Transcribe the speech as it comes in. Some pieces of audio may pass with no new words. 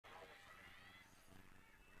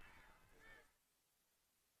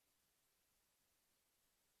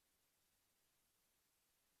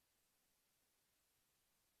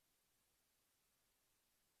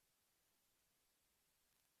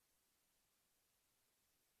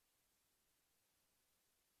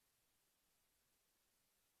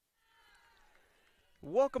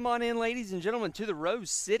Welcome on in, ladies and gentlemen, to the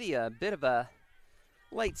Rose City. A bit of a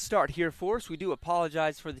late start here for us. We do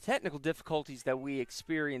apologize for the technical difficulties that we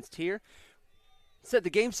experienced here. Set the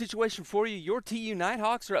game situation for you. Your TU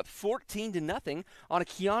Nighthawks are up 14-0 on a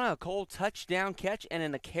Kiana Cole touchdown catch and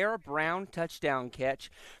an Akara Brown touchdown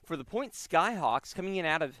catch for the Point Skyhawks coming in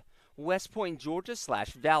out of West Point, Georgia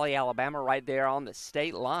 / Valley, Alabama, right there on the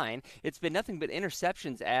state line. It's been nothing but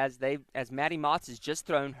interceptions as Maddie Motts has just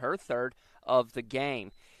thrown her third of the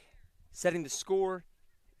game. Setting the score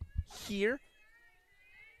here.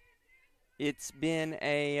 It's been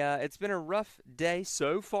a rough day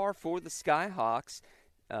so far for the Skyhawks.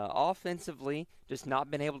 Offensively, just not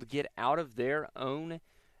been able to get out of their own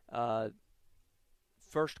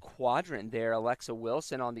first quadrant there. Alexa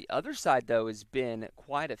Wilson on the other side, though, has been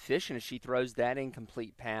quite efficient as she throws that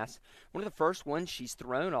incomplete pass. One of the first ones she's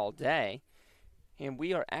thrown all day. And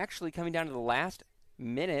we are actually coming down to the last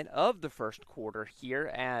minute of the first quarter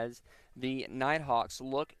here as the Nighthawks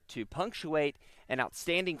look to punctuate an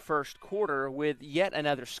outstanding first quarter with yet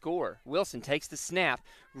another score. Wilson takes the snap,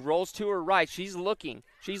 rolls to her right. She's looking,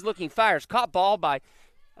 fires, caught ball by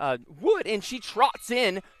Wood, and she trots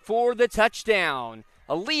in for the touchdown.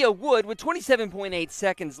 Aaliyah Wood, with 27.8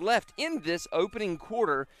 seconds left in this opening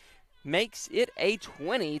quarter, makes it a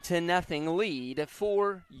 20-0 lead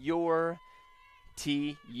for your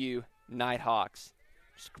TU Nighthawks.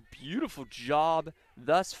 Just a beautiful job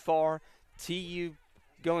thus far. TU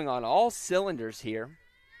going on all cylinders here.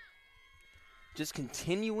 Just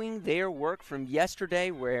continuing their work from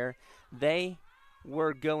yesterday where they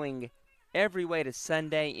were going every way to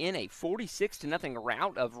Sunday in a 46-0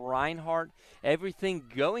 rout of Reinhardt. Everything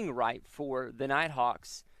going right for the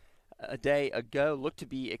Nighthawks a day ago. Look to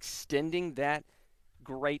be extending that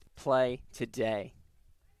great play today.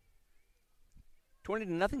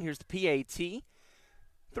 20-0. Here's the PAT.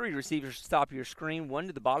 3 receivers stop your screen. 1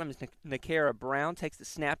 to the bottom is Nakara Brown. Takes the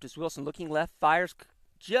snap to Wilson. Looking left. Fires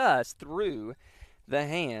just through the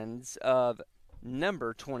hands of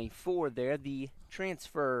number 24 there. The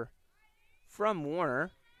transfer from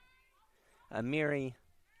Warner, Amiri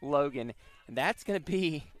Logan. And that's going to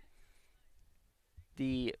be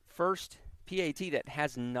the first PAT that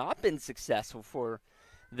has not been successful for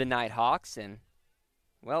the Nighthawks. And,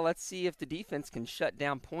 well, let's see if the defense can shut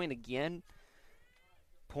down Point again.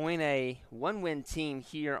 Point, a one-win team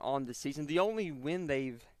here on the season. The only win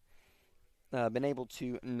they've been able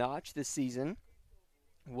to notch this season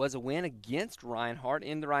was a win against Reinhardt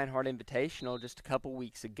in the Reinhardt Invitational just a couple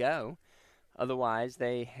weeks ago. Otherwise,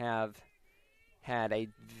 they have had a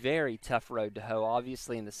very tough road to hoe.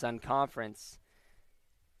 Obviously, in the Sun Conference,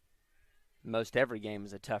 most every game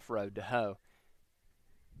is a tough road to hoe.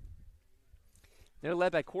 They're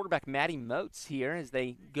led by quarterback Maddie Moats here as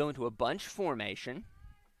they go into a bunch formation.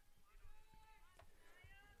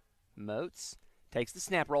 Moats takes the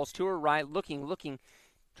snap, rolls to her right, looking,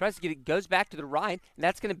 tries to get it, goes back to the right, and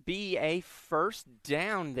that's going to be a first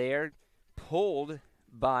down there, pulled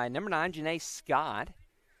by number 9, Janae Scott.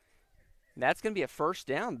 That's going to be a first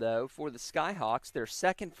down, though, for the Skyhawks, their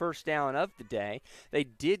second first down of the day. They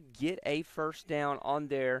did get a first down on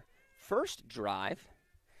their first drive,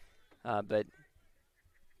 but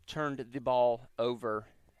turned the ball over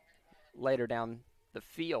later down the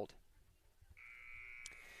field.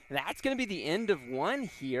 And that's going to be the end of one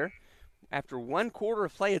here. After one quarter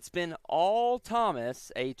of play, it's been all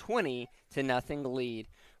Thomas, a 20-0 lead.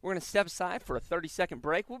 We're going to step aside for a 30-second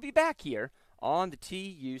break. We'll be back here on the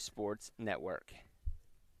TU Sports Network.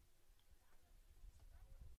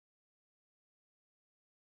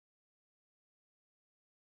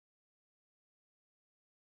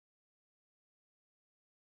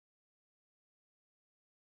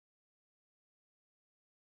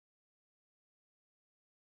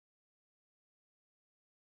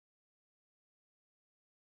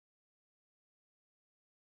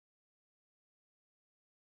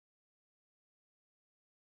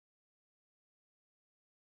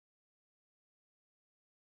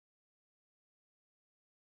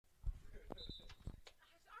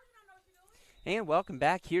 And welcome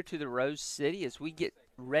back here to the Rose City as we get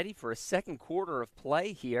ready for a second quarter of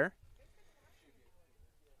play here.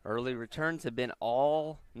 Early returns have been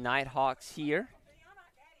all Nighthawks here.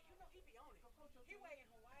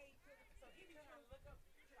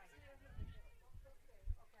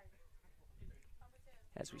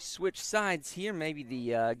 As we switch sides here, maybe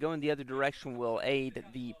the going the other direction will aid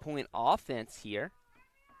the Point offense here.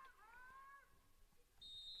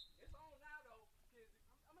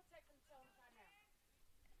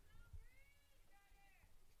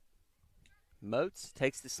 Moats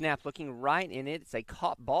takes the snap, looking right in it. It's a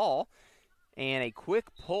caught ball and a quick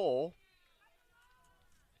pull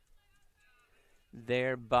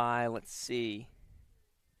there by, let's see,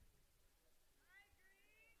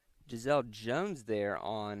 Giselle Jones there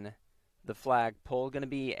on the flagpole. Going to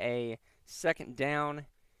be a second down,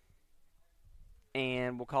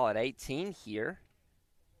 and we'll call it 18 here.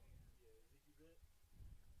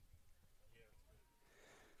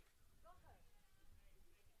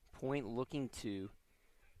 Point looking to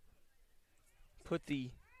put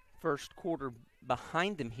the first quarter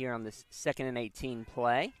behind them here on this 2nd and 18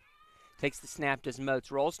 play. Takes the snap, does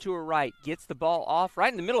Moats, rolls to her right, gets the ball off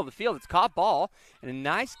right in the middle of the field. It's caught ball, and a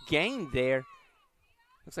nice gain there.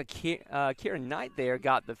 Looks like Kieran Knight there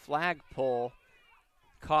got the flagpole.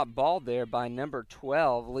 Caught ball there by number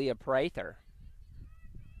 12, Leah Prather.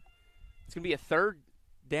 It's going to be a third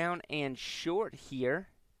down and short here.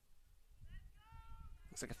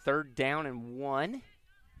 Looks like a third down and 1.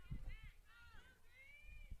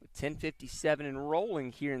 With 10:57 and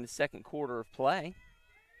rolling here in the second quarter of play.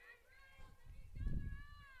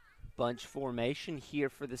 Bunch formation here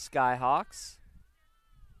for the Skyhawks.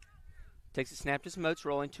 Takes a snap, just Moats,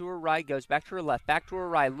 rolling to her right, goes back to her left, back to her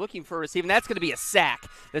right, looking for a receiver, and that's going to be a sack.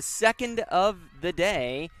 The second of the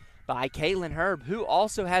day by Caitlin Herb, who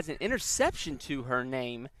also has an interception to her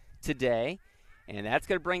name today. And that's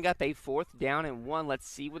going to bring up a 4th down and 1. Let's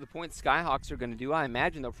see what the Point Skyhawks are going to do. I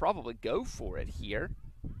imagine they'll probably go for it here.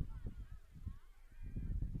 It's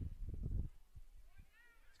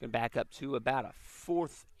going to back up to about a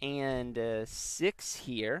 4th and 6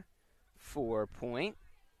 here for Point.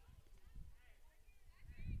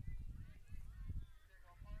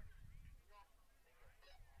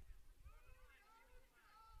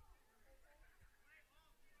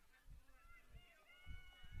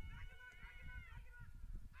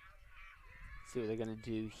 See what they're going to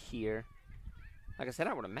do here. Like I said,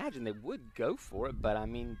 I would imagine they would go for it, but I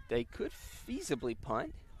mean, they could feasibly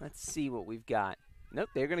punt. Let's see what we've got. Nope,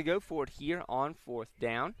 they're going to go for it here on 4th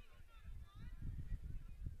down.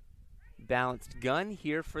 Balanced gun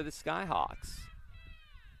here for the Skyhawks.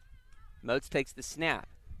 Moats takes the snap,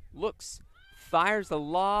 looks, fires the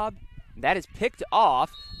lob. That is picked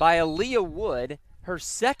off by Aaliyah Wood, her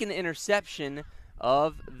second interception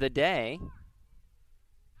of the day.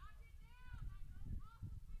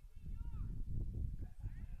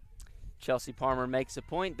 Chelsea Palmer makes a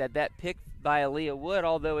point that pick by Aaliyah Wood,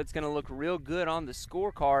 although it's going to look real good on the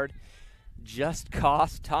scorecard, just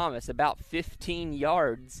cost Thomas about 15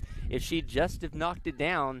 yards. If she just have knocked it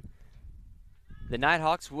down, the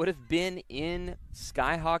Nighthawks would have been in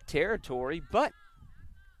Skyhawk territory. But,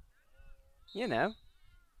 you know,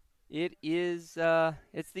 it is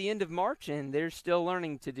it's the end of March, and there's still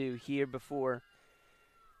learning to do here before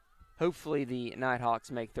hopefully the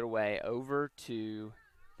Nighthawks make their way over to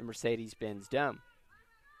the Mercedes-Benz Dome.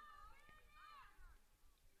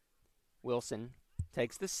 Wilson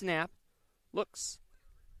takes the snap, looks,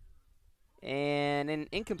 and an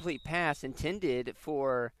incomplete pass intended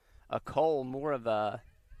for a Cole, more of a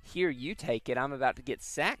here you take it, I'm about to get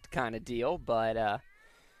sacked kind of deal, but a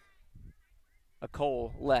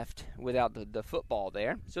Cole left without the football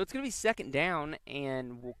there. So it's going to be 2nd down,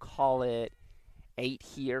 and we'll call it 8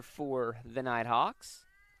 here for the Nighthawks.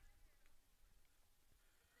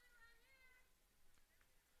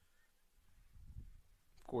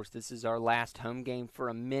 Of course, this is our last home game for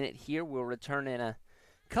a minute here. We'll return in a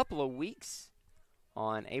couple of weeks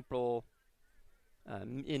on in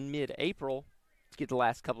mid-April to get the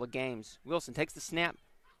last couple of games. Wilson takes the snap,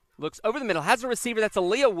 looks over the middle, has a receiver. That's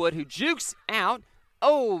Aaliyah Wood, who jukes out.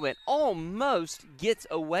 Oh, and almost gets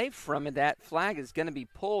away from it. That flag is going to be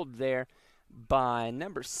pulled there by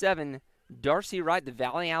number 7, Darcy Wright, the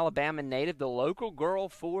Valley, Alabama native, the local girl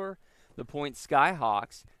for the Point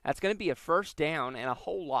Skyhawks. That's going to be a 1st down and a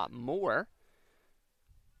whole lot more.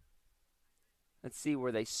 Let's see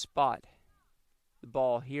where they spot the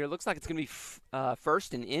ball here. Looks like it's going to be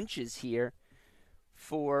 1st and inches here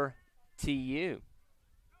for TU.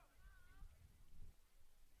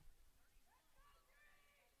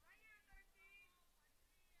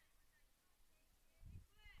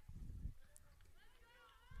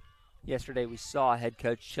 Yesterday we saw head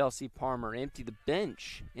coach Chelsea Palmer empty the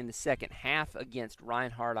bench in the second half against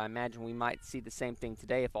Reinhardt. I imagine we might see the same thing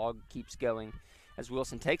today if all keeps going. As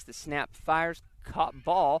Wilson takes the snap, fires, caught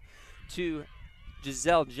ball to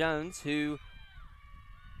Giselle Jones, who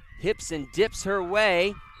hips and dips her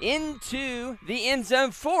way into the end zone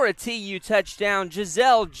for a TU touchdown.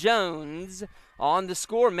 Giselle Jones on the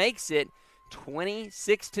score makes it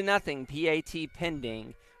 26-0, PAT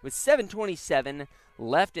pending with 7:27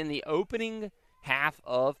 left in the opening half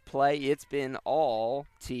of play. It's been all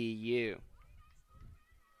TU.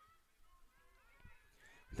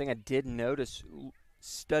 One thing I did notice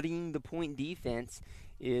studying the point defense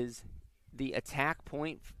is the attack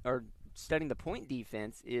point, or studying the point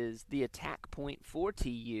defense is the attack point for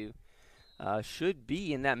TU. Should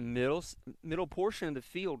be in that middle portion of the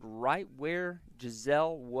field, right where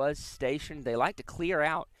Giselle was stationed. They like to clear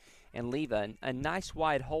out and leave a nice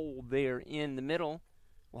wide hole there in the middle.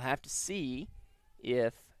 We'll have to see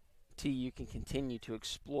if TU can continue to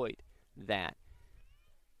exploit that.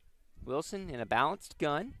 Wilson in a balanced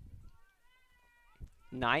gun.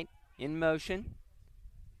 Knight in motion.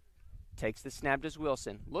 Takes the snap, does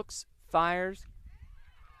Wilson. Looks, fires,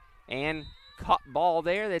 and caught ball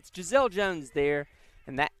there. That's Giselle Jones there,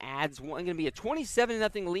 and that adds one. Going to be a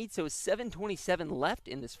 27-0 lead, so 7:27 left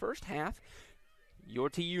in this first half. Your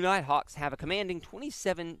TU Nighthawks have a commanding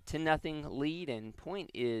 27-0 lead, and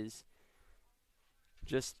Point is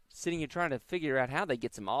just sitting here trying to figure out how they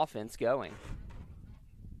get some offense going.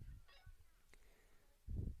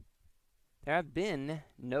 There have been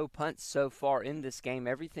no punts so far in this game.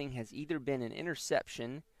 Everything has either been an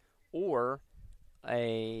interception or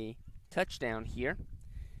a touchdown here.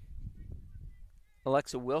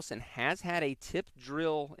 Alexa Wilson has had a tip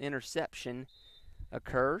drill interception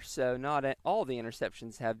occur, so not all the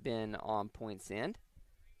interceptions have been on Point's end.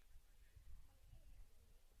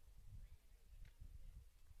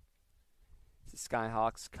 The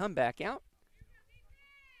Skyhawks come back out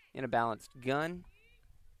in a balanced gun.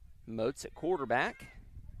 Moats at quarterback.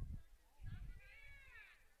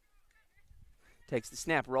 Takes the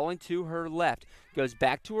snap, rolling to her left. Goes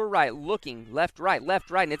back to her right, looking left, right,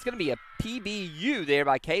 and it's going to be a PBU there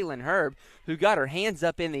by Kaylin Herb, who got her hands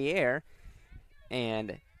up in the air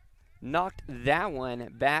and knocked that one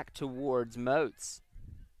back towards Moats.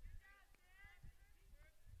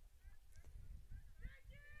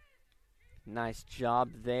 Nice job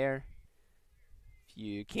there. If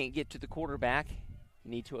you can't get to the quarterback,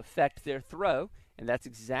 you need to affect their throw. And that's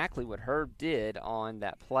exactly what Herb did on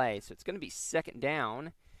that play. So it's going to be 2nd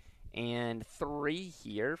down and 3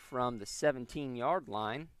 here from the 17-yard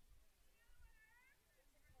line.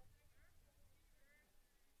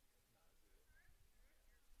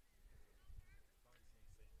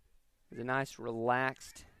 There's a nice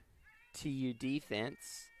relaxed TU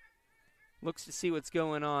defense. Looks to see what's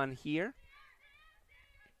going on here.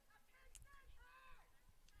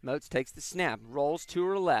 Moats takes the snap, rolls to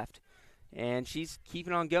her left. And she's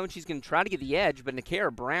keeping on going. She's going to try to get the edge, but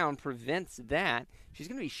Nakara Brown prevents that. She's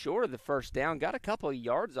going to be short of the first down. Got a couple of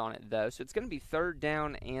yards on it, though. So it's going to be 3rd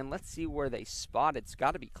down, and let's see where they spot it. It's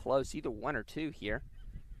got to be close, either 1 or 2 here.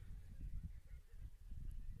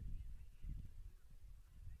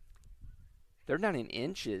 They're down in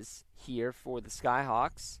inches here for the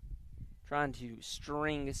Skyhawks. Trying to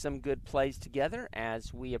string some good plays together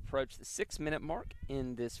as we approach the 6-minute mark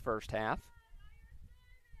in this first half.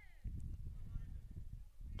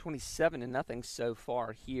 27-0 so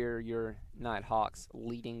far here. Your Nighthawks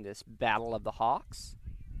leading this Battle of the Hawks.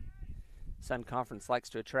 Sun Conference likes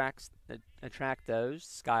to attract those.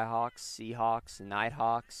 Skyhawks, Seahawks,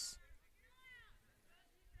 Nighthawks.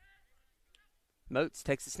 Moats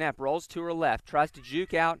takes the snap, rolls to her left, tries to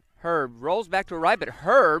juke out Herb, rolls back to her right, but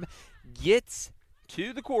Herb gets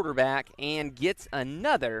to the quarterback and gets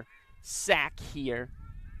another sack here.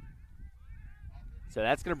 So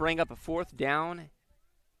that's going to bring up a 4th down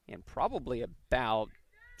and probably about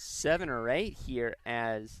 7 or 8 here,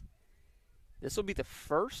 as this will be the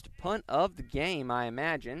first punt of the game, I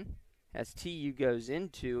imagine, as TU goes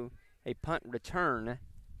into a punt return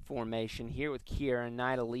formation here with Kiera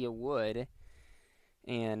Knight, Aaliyah Wood,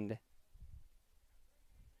 and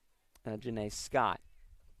Janae Scott.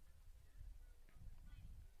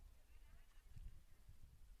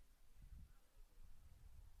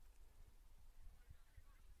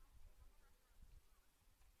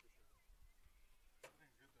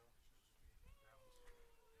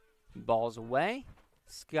 Ball's away.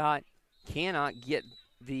 Scott cannot get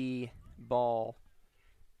the ball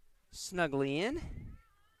snugly in.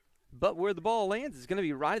 But where the ball lands is going to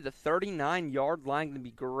be right at the 39-yard line. Going to be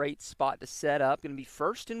a great spot to set up. Going to be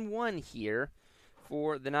 1st and 1 here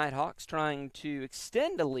for the Nighthawks, trying to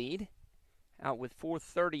extend a lead out with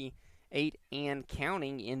 4:38 and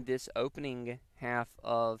counting in this opening half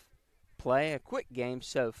of play. A quick game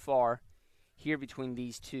so far here between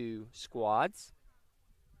these two squads.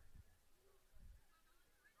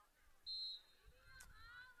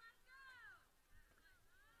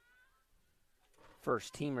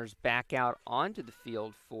 First teamers back out onto the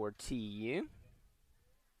field for TU.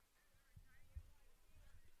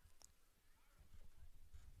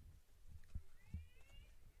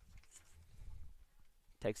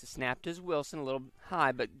 Takes a snap to Wilson, a little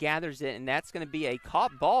high, but gathers it, and that's going to be a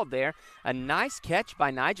caught ball there. A nice catch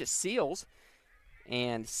by Nija Seals.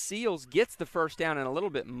 And Seals gets the first down and a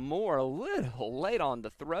little bit more. A little late on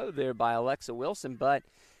the throw there by Alexa Wilson, but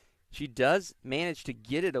she does manage to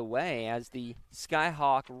get it away as the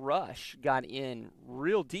Skyhawk rush got in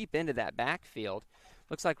real deep into that backfield.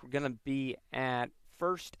 Looks like we're going to be at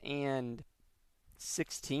 1st and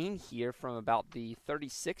 16 here from about the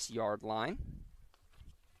 36-yard line.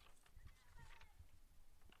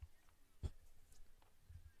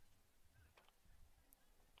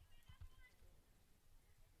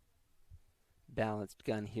 Balanced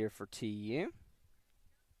gun here for TU.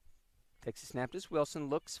 Takes a snap to Wilson,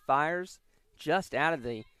 looks, fires, just out of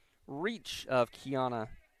the reach of Kiana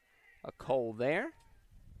Cole there.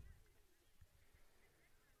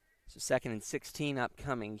 So 2nd and 16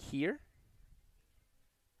 upcoming here.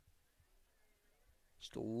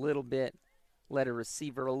 Just a little bit, led a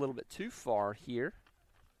receiver a little bit too far here.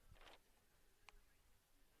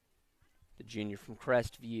 The junior from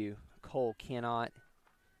Crestview, Cole, cannot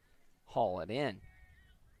haul it in.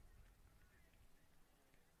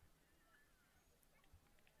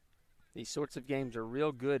 These sorts of games are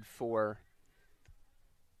real good for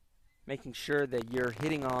making sure that you're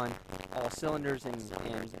hitting on all cylinders and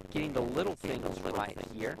getting the little things right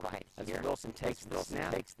here. As Wilson takes the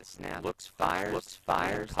snap, looks, fires,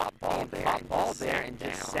 caught ball there, and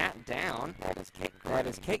just sat down. That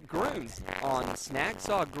is Kate Groon on the snag.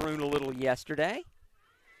 Saw Groon a little yesterday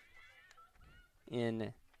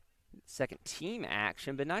in second team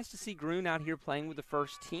action, but nice to see Groon out here playing with the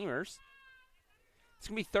first teamers. It's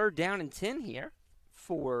going to be 3rd down and 10 here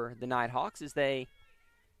for the Nighthawks as they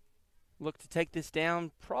look to take this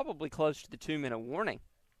down probably close to the 2-minute warning.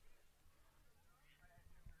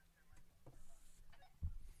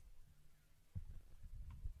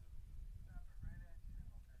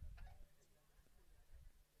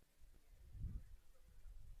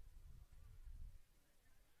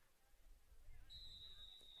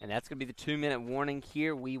 And that's going to be the 2-minute warning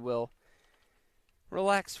here. We will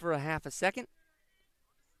relax for a half a second.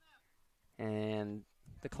 And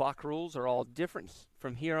the clock rules are all different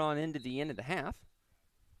from here on into the end of the half.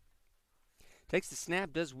 Takes the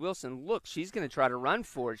snap, does Wilson. Look, she's going to try to run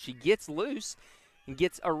for it. She gets loose and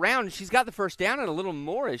gets around. And she's got the first down and a little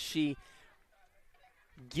more as she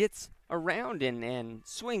gets around and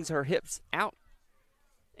swings her hips out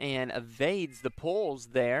and evades the pulls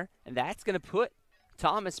there. And that's going to put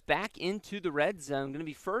Thomas back into the red zone. Going to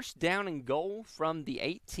be 1st down and goal from the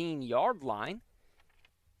 18-yard line.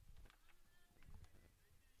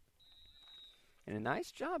 And a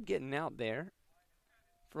nice job getting out there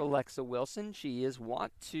for Alexa Wilson. She is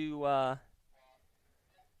wont to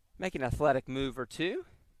make an athletic move or two.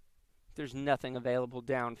 There's nothing available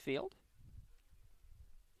downfield.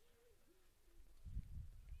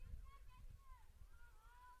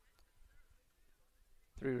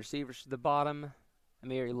 Three receivers to the bottom.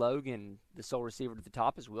 Amiri Logan, the sole receiver to the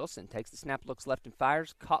top, as Wilson takes the snap, looks left and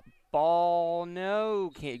fires. Caught ball.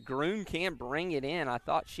 No, Groon can't bring it in. I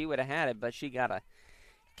thought she would have had it, but she got a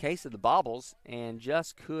case of the bobbles and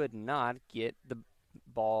just could not get the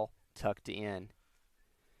ball tucked in.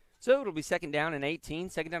 So it'll be 2nd down and 18.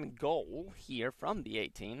 2nd down and goal here from the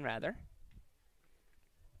 18, rather.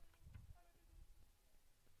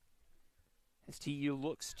 As TU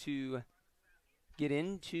looks to get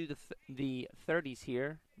into the 30s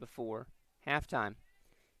here before halftime.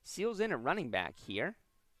 Seals in a running back here.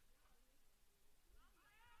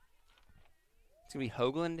 It's going to be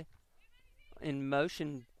Hoagland in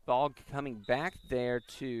motion, ball coming back there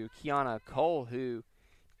to Kiana Cole, who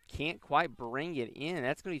can't quite bring it in.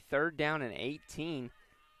 That's going to be 3rd down and 18.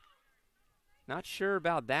 Not sure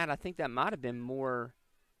about that. I think that might have been more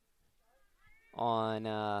on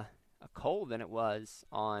a Cole than it was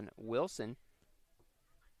on Wilson.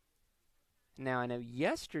 Now, I know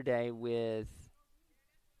yesterday with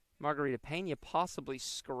Margarita Pena possibly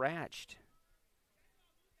scratched.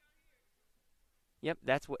 Yep,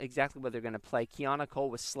 that's exactly what they're going to play. Kiana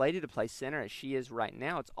Cole was slated to play center as she is right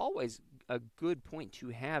now. It's always a good point to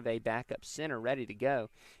have a backup center ready to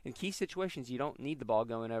go. In key situations, you don't need the ball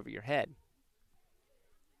going over your head.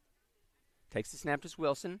 Takes the snap to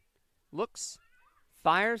Wilson. Looks,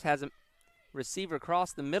 fires, has a receiver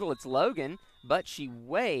across the middle. It's Logan, but she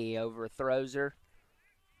way overthrows her.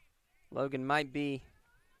 Logan might be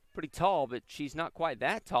pretty tall, but she's not quite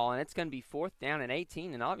that tall, and it's going to be 4th down and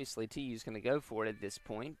 18, and obviously TU's going to go for it at this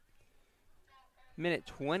point.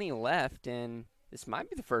 1:20 left, and this might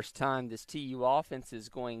be the first time this TU offense is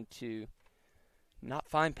going to not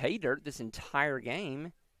find pay dirt this entire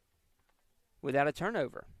game without a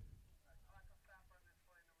turnover.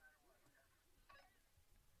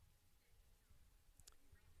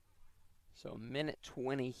 So a minute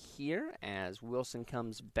 20 here as Wilson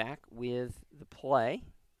comes back with the play.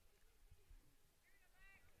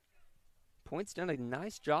 Point's done a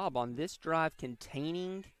nice job on this drive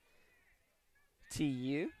containing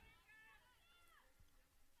TU.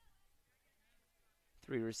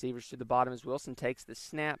 3 receivers to the bottom as Wilson takes the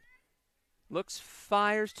snap. Looks,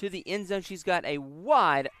 fires to the end zone. She's got a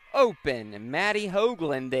wide open Maddie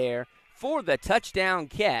Hoagland there for the touchdown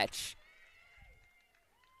catch.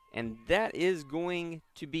 And that is going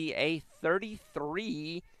to be a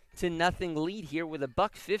 33-0 lead here with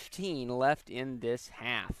 $1:15 left in this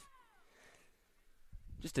half.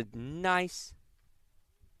 Just a nice,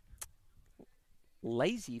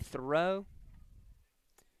 lazy throw.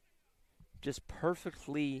 Just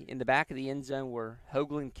perfectly in the back of the end zone where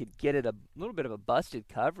Hoagland could get it, a little bit of a busted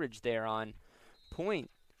coverage there on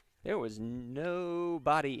point. There was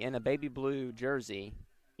nobody in a baby blue jersey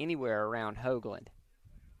anywhere around Hoagland.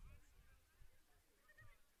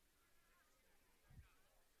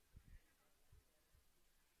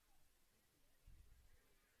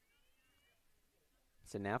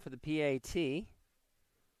 So now for the PAT.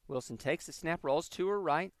 Wilson takes the snap, rolls to her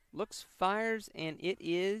right, looks, fires, and it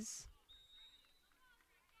is,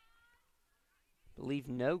 I believe,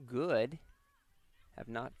 no good. Did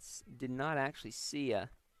not actually see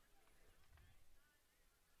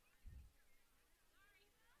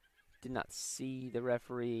did not see the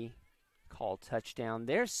referee call touchdown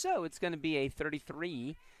there. So it's going to be a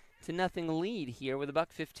 33-0 lead here with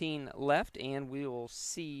 $1:15 left, and we will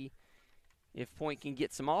see if Point can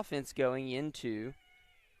get some offense going into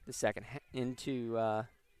the second,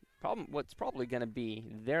 what's probably going to be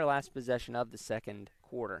their last possession of the second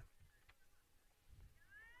quarter.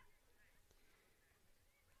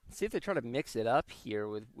 See if they try to mix it up here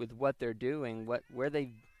with what they're doing. Where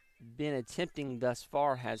they've been attempting thus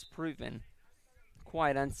far has proven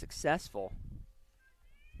quite unsuccessful.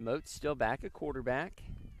 Moat still back at quarterback.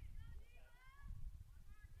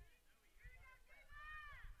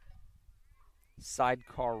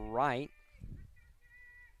 Sidecar right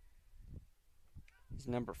is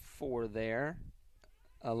number 4 there.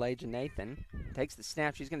 Elijah Nathan takes the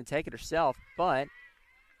snap. She's going to take it herself, but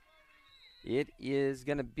it is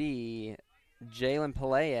going to be Jalen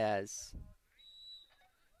Pelaez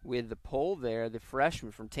with the pull there, the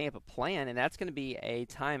freshman from Tampa Plan, and that's going to be a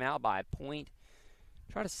timeout by Point.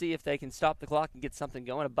 Try to see if they can stop the clock and get something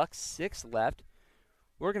going. $1:06 left.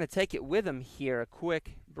 We're going to take it with them here. A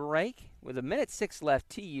quick break. With 1:06 left,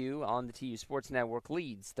 TU on the TU Sports Network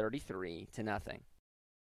leads 33-0.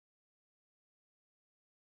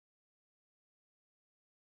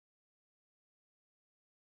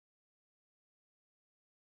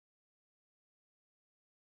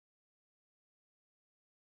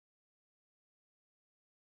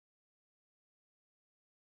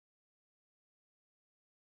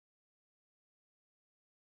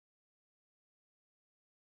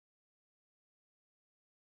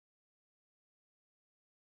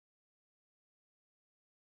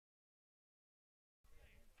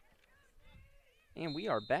 And we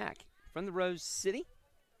are back from the Rose City.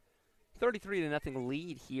 33-0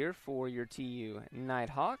 lead here for your TU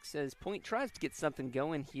Nighthawks as Point tries to get something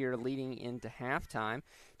going here leading into halftime.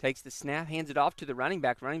 Takes the snap, hands it off to the running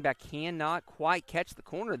back. Running back cannot quite catch the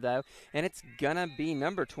corner, though, and it's going to be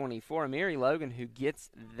number 24, Mary Logan, who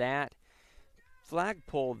gets that flag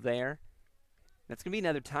pulled there. That's going to be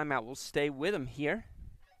another timeout. We'll stay with them here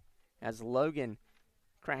as Logan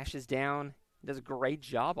crashes down. Does a great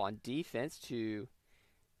job on defense to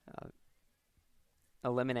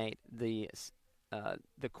eliminate the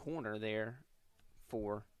corner there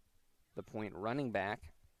for the Point running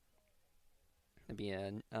back. That'd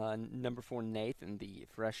be number 4 Nathan, the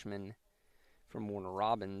freshman from Warner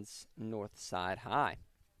Robins Northside High.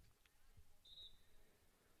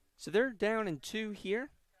 So they're down in 2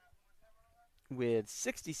 here with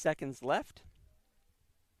 60 seconds left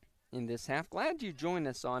in this half. Glad you joined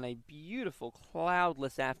us on a beautiful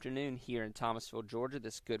cloudless afternoon here in Thomasville, Georgia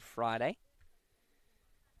this Good Friday.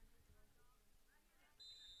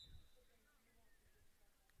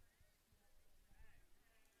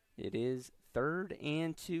 It is 3rd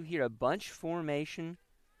and 2 here. A bunch formation.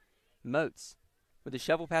 Moats with the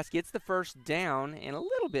shovel pass gets the first down and a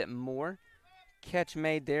little bit more. Catch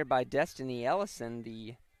made there by Destiny Ellison,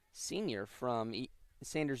 the senior from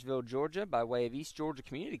Sandersville, Georgia, by way of East Georgia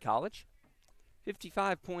Community College.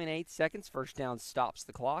 55.8 seconds. First down stops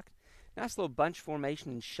the clock. Nice little bunch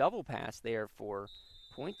formation and shovel pass there for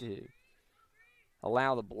Point to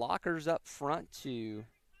allow the blockers up front to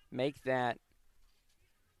make that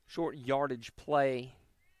short yardage play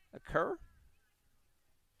occur.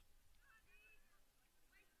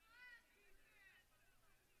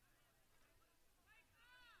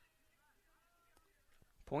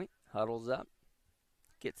 huddles up,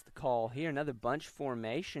 gets the call here. Another bunch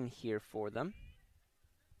formation here for them.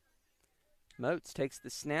 Moats takes the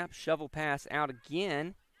snap, shovel pass out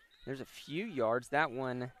again. There's a few yards. That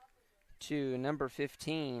one to number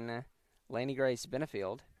 15, Laney Grace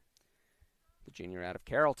Benefield, the junior out of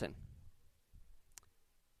Carrollton.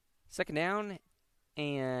 Second down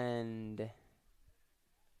and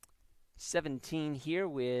 17 here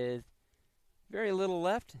with very little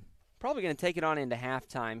left. Probably going to take it on into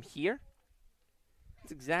halftime here.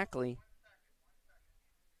 That's exactly.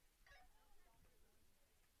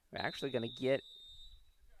 We're actually going to get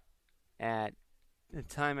at the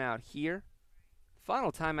timeout here.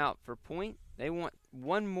 Final timeout for Point. They want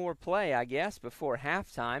one more play, I guess, before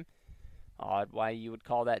halftime. Odd why you would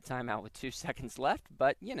call that timeout with 2 seconds left,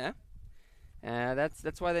 but, you know,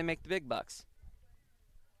 that's why they make the big bucks.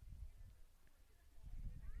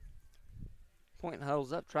 Point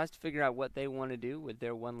huddles up, tries to figure out what they want to do with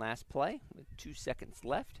their one last play with 2 seconds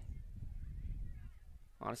left.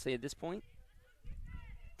 Honestly, at this point,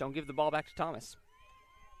 don't give the ball back to Thomas.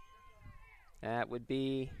 That would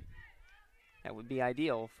be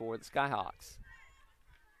ideal for the Skyhawks.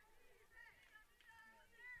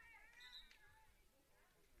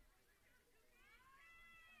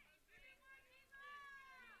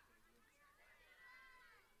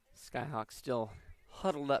 Skyhawks still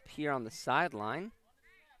huddled up here on the sideline.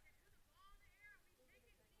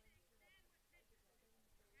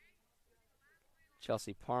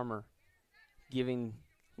 Chelsea Palmer giving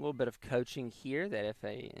a little bit of coaching here that if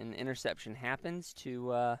an interception happens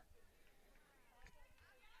to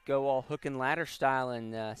go all hook and ladder style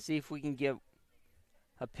and see if we can get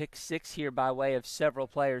a pick six here by way of several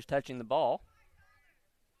players touching the ball.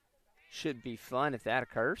 Should be fun if that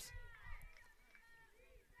occurs.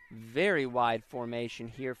 Very wide formation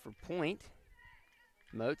here for Point.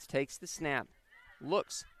 Moats takes the snap,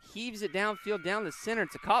 looks, heaves it downfield down the center.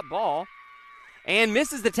 It's a caught ball and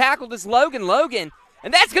misses the tackle to Logan,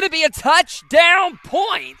 and that's going to be a touchdown.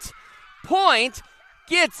 Point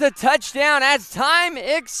gets a touchdown as time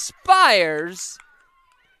expires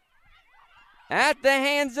at the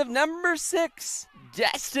hands of number 6,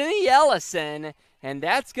 Destiny Ellison, and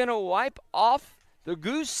that's going to wipe off the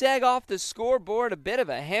goose egg off the scoreboard, a bit of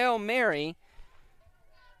a Hail Mary,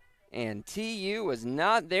 and TU was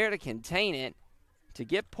not there to contain it to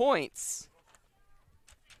get points.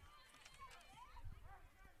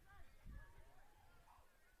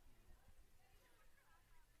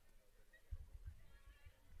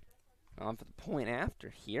 On for the point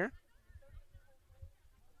after here.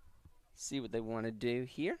 See what they want to do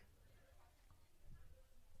here.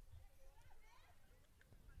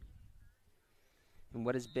 And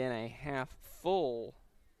what has been a half full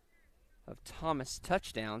of Thomas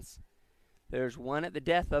touchdowns, there's one at the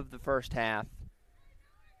death of the first half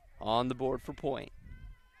on the board for Point.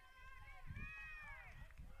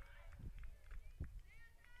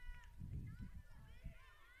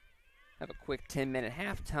 Have a quick 10-minute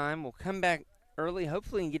halftime. We'll come back early,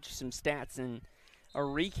 hopefully, and get you some stats and a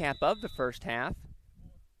recap of the first half.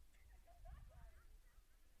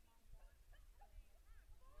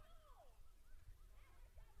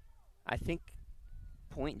 I think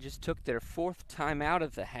Point just took their 4th time out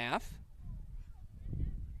of the half.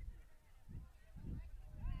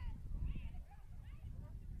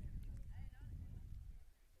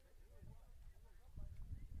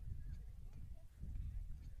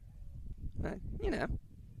 But, you know,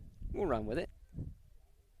 we'll run with it.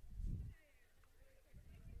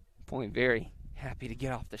 Point very happy to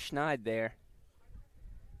get off the schneid there.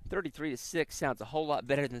 33-6 sounds a whole lot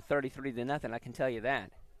better than 33-0, I can tell you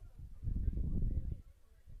that.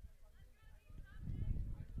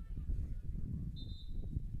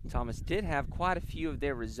 Thomas did have quite a few of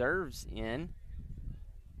their reserves in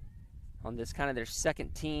on this kind of their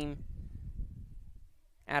second team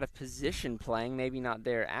out of position playing. Maybe not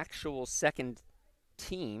their actual second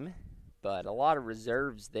team, but a lot of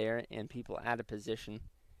reserves there and people out of position.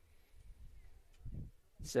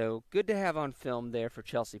 So good to have on film there for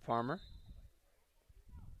Chelsea Palmer.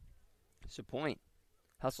 So Point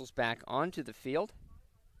hustles back onto the field.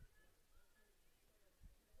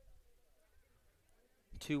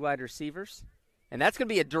 2 wide receivers. And that's going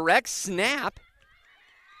to be a direct snap.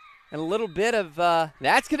 And a little bit of,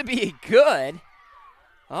 that's going to be good.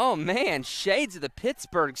 Oh, man, shades of the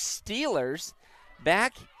Pittsburgh Steelers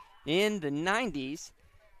back in the 90s.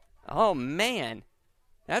 Oh, man,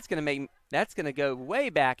 that's going to go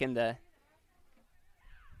way back in the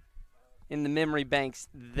memory banks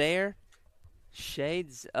there.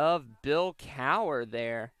 Shades of Bill Cowher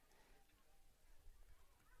there.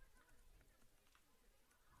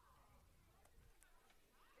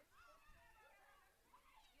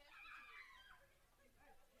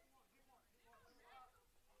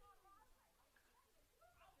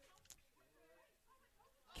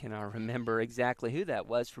 cannot remember exactly who that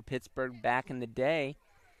was for Pittsburgh back in the day.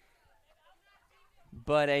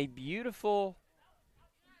 But a beautiful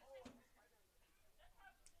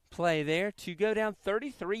play there to go down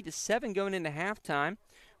 33-7 going into halftime.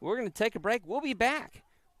 We're going to take a break. We'll be back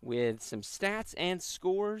with some stats and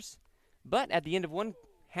scores. But at the end of one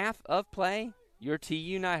half of play, your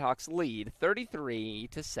TU Nighthawks lead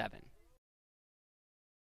 33-7.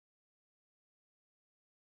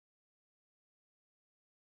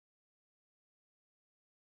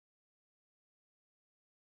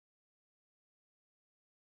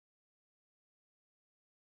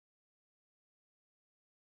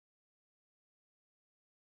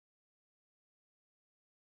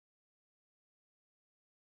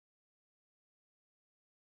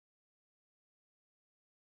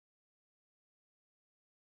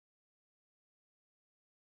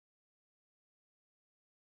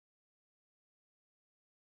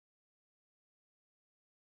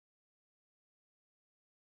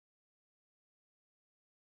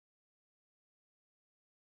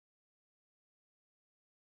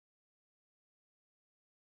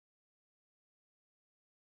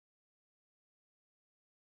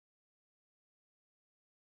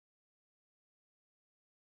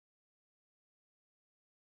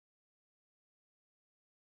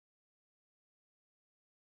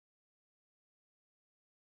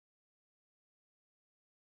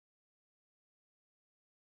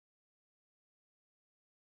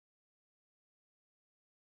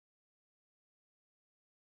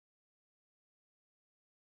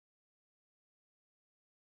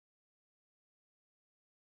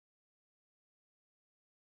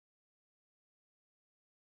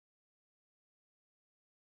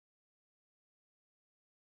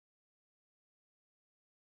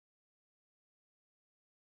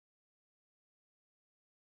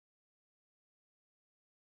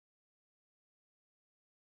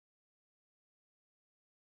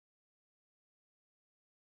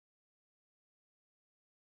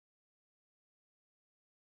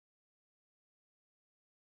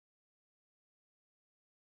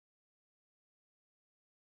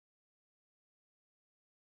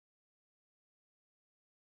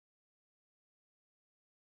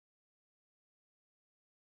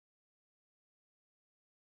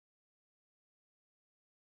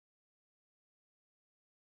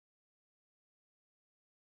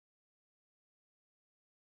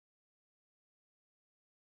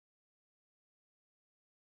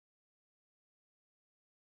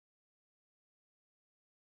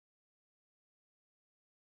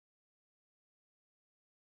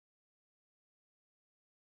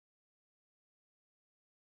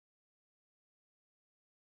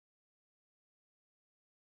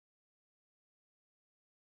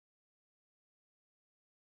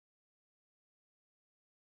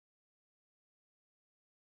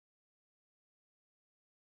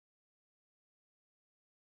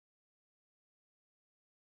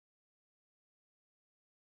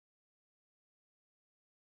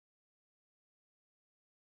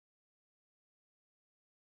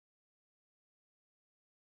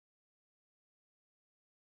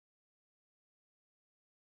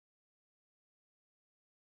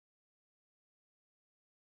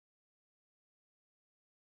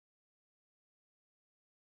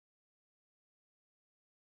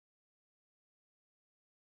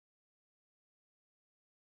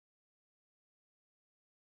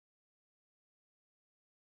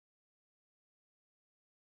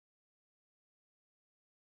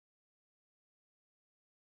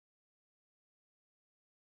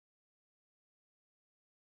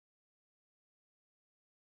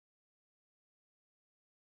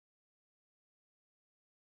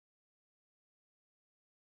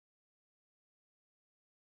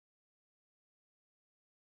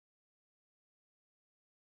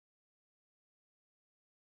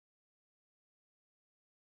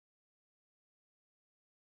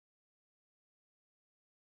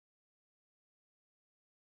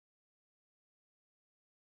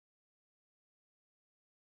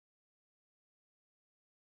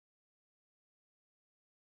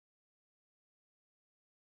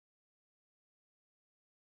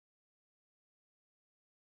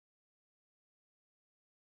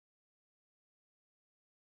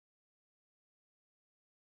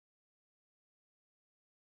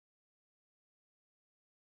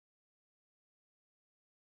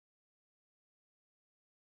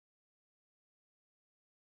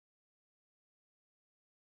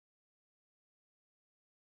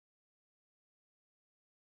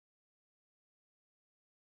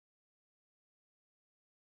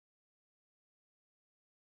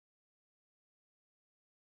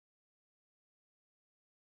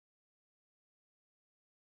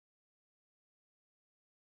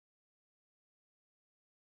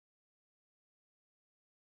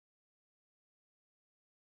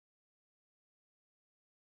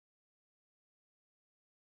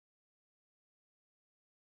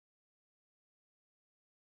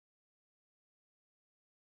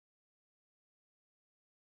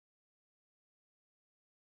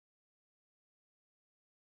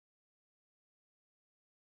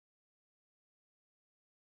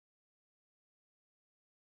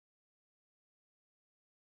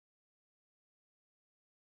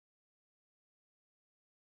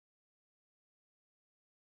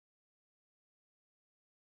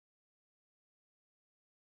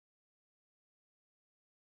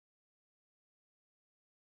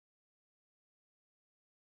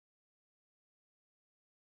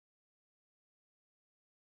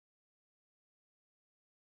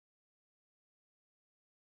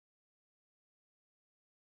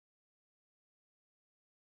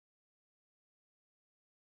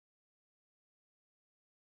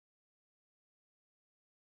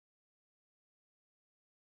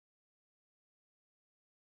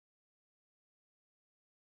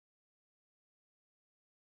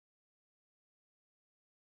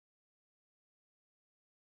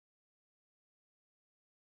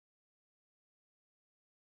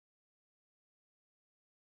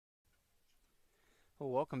 Well,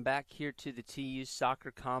 welcome back here to the TU Soccer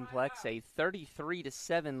Complex. A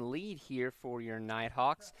 33-7 lead here for your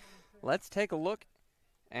Nighthawks. Let's take a look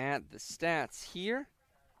at the stats here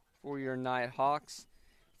for your Nighthawks.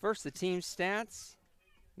 First, the team stats.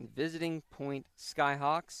 Visiting Point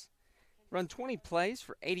Skyhawks run 20 plays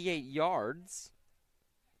for 88 yards.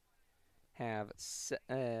 Have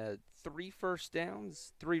 3 first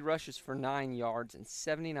downs, 3 rushes for 9 yards, and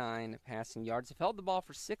 79 passing yards. Have held the ball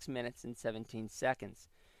for 6 minutes and 17 seconds.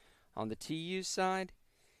 On the TU side,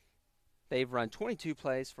 they've run 22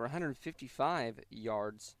 plays for 155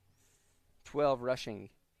 yards, 12 rushing,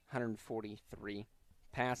 143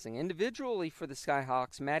 passing. Individually for the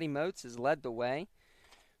Skyhawks, Maddie Moats has led the way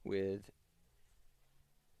with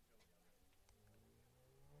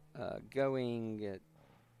going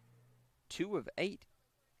 2 of 8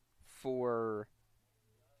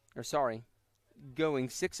 going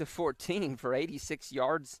 6 of 14 for 86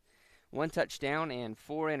 yards, 1 touchdown, and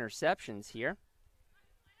 4 interceptions here.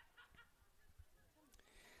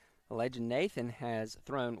 Legend Nathan has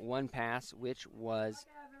thrown 1 pass, which was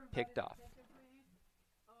picked off.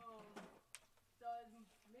 So as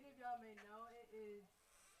many of y'all may know, it is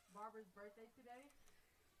Barbara's birthday today.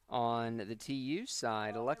 On the TU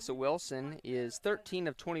side, Alexa Wilson is 13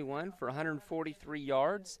 of 21 for 143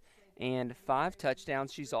 yards and 5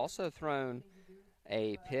 touchdowns. She's also thrown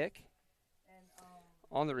a pick.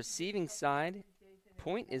 On the receiving side,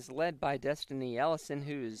 Point is led by Destiny Ellison,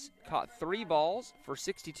 who has caught 3 balls for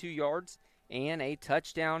 62 yards and a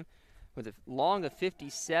touchdown with a long of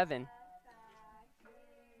 57.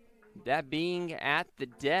 That being at the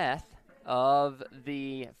death of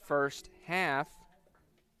the first half.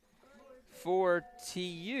 For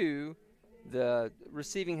TU, the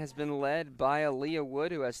receiving has been led by Aaliyah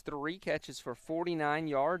Wood, who has 3 catches for 49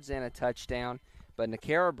 yards and a touchdown. But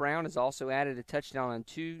Nakara Brown has also added a touchdown on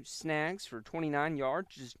 2 snags for 29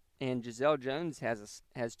 yards, and Giselle Jones has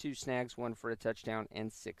 2 snags, 1 for a touchdown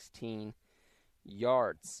and 16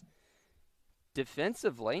 yards.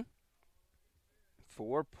 Defensively,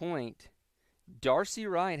 4 Point, Darcy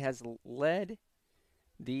Wright has led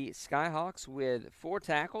the Skyhawks with 4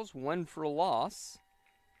 tackles, 1 for a loss.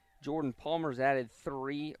 Jordan Palmer's added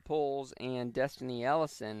 3 pulls, and Destiny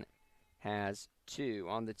Ellison has 2.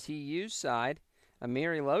 On the TU side,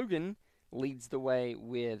 Amiri Logan leads the way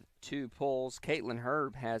with 2 pulls. Caitlin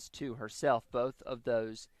Herb has 2 herself, both of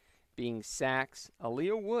those being sacks.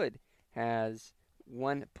 Aaliyah Wood has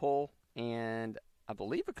 1 pull and I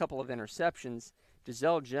believe a couple of interceptions.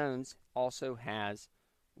 Giselle Jones also has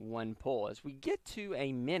 1 pull. As we get to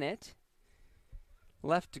a minute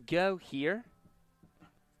left to go here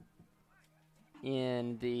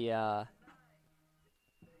in the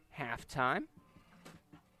halftime.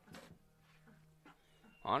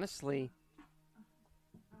 Honestly,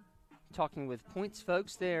 talking with Points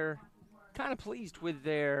folks, they're kind of pleased with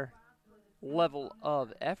their level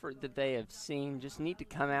of effort that they have seen. Just need to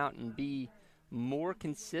come out and be more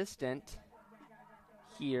consistent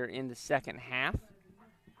here in the second half.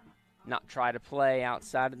 Not try to play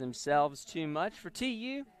outside of themselves too much. For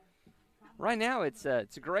TU, right now it's a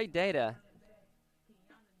great day to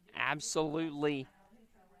absolutely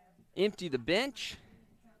empty the bench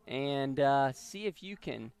and see if you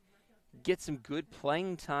can get some good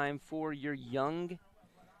playing time for your young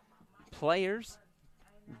players.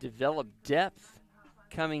 Develop depth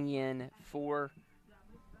coming in for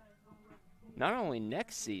not only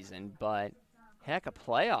next season, but heck, a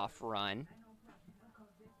playoff run.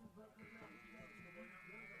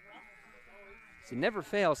 So never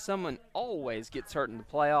fail, someone always gets hurt in the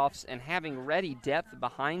playoffs, and having ready depth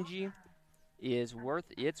behind you is worth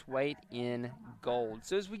its weight in gold.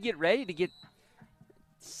 So as we get ready to get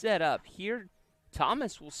set up here,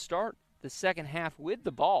 Thomas will start the second half with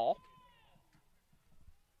the ball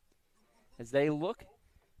as they look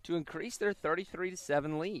to increase their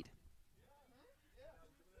 33-7 lead.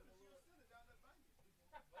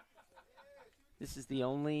 This is the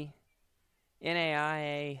only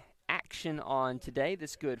NAIA action on today,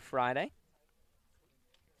 this Good Friday.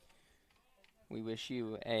 We wish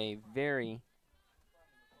you a very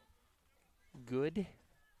good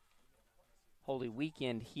Holy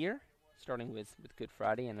Weekend here, starting with Good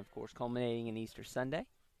Friday and, of course, culminating in Easter Sunday.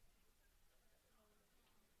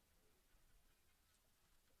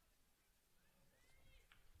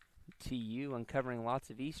 TU uncovering lots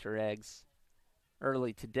of Easter eggs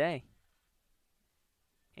early today.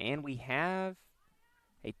 And we have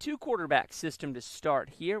a 2-quarterback system to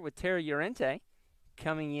start here with Terry Llorente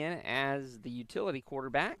coming in as the utility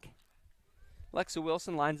quarterback. Alexa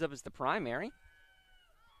Wilson lines up as the primary.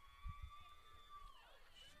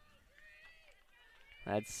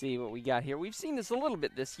 Let's see what we got here. We've seen this a little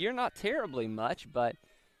bit this year, not terribly much, but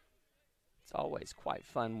it's always quite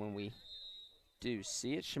fun when we do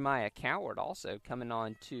see it. Shemaya Coward also coming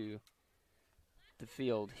on to the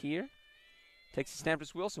field here. Takes the snap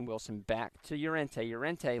to Wilson. Wilson back to Llorente.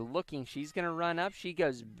 Llorente looking. She's going to run up. She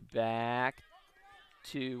goes back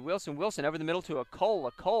to Wilson. Wilson over the middle to a Cole.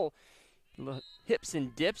 A Cole hips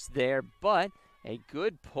and dips there, but a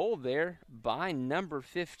good pull there by number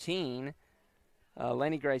 15,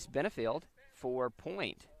 Lenny Grace Benefield, for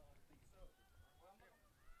point.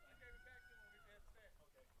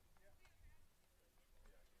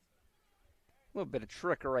 A little bit of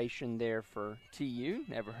trickeration there for TU.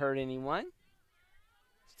 Never hurt anyone.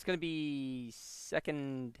 It's going to be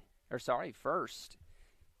first.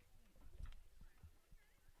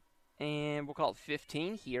 And we'll call it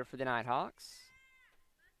 15 here for the Nighthawks.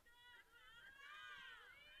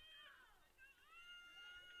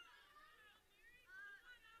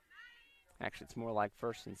 Actually, it's more like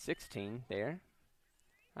 1st and 16 there.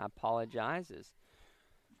 I apologize. As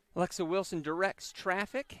Alexa Wilson directs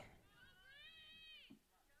traffic.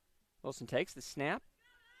 Wilson takes the snap.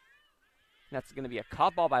 That's going to be a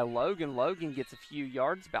caught ball by Logan. Logan gets a few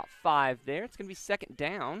yards, about 5 there. It's going to be second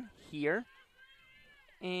down here.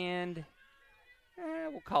 And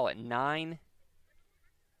we'll call it 9.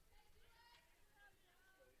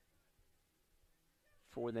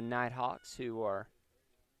 For the Nighthawks, who are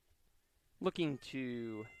looking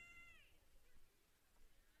to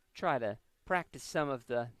try to practice some of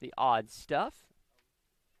the odd stuff.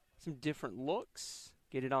 Some different looks.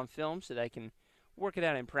 Get it on film so they can work it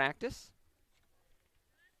out in practice.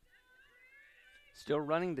 Still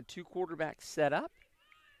running the 2 quarterback setup.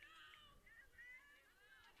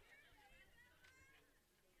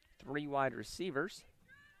 4 wide receivers.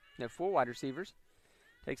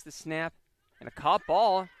 Takes the snap and a caught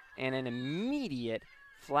ball and an immediate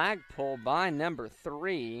flag pull by number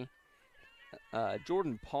 3,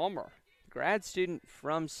 Jordan Palmer, grad student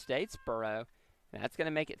from Statesboro. That's going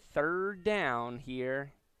to make it 3rd down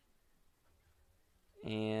here.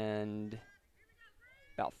 And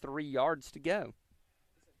about 3 yards to go.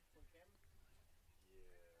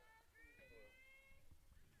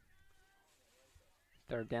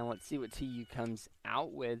 Third down. Let's see what TU comes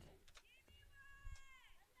out with.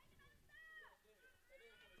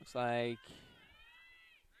 Looks like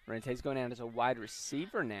Rente's going out as a wide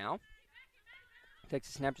receiver now. Takes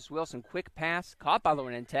a snap to Wilson. Quick pass. Caught by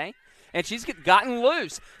Lorente. And she's gotten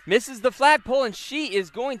loose. Misses the flagpole, and she is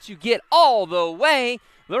going to get all the way.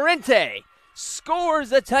 Lorente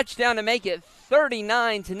scores a touchdown to make it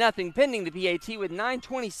 39-0, pending the PAT with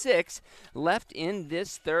 9:26 left in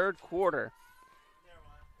this third quarter.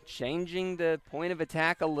 Changing the point of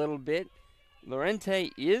attack a little bit.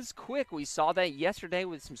 Lorente is quick. We saw that yesterday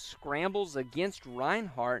with some scrambles against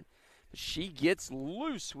Reinhardt. But she gets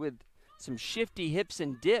loose with some shifty hips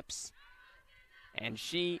and dips. And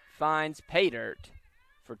she finds pay dirt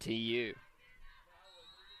for TU.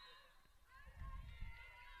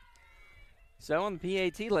 So on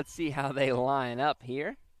the PAT, let's see how they line up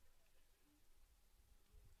here.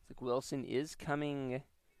 Looks like Wilson is coming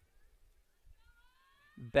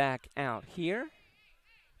back out here.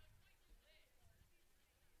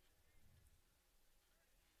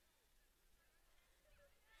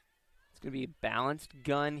 It's going to be a balanced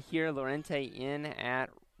gun here. Lorente in at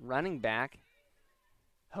running back.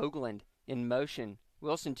 Hoagland in motion.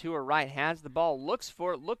 Wilson to her right has the ball, looks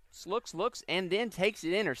for it, looks, and then takes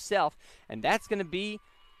it in herself. And that's going to be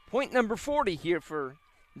point number 40 here for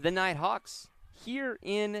the Nighthawks here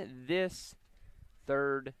in this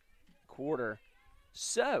third quarter.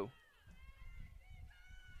 So,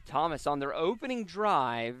 Thomas on their opening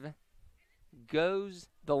drive goes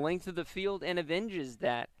the length of the field and avenges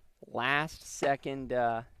that last second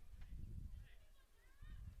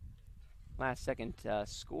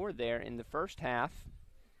score there in the first half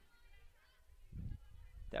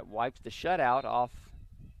that wiped the shutout off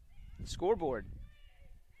the scoreboard.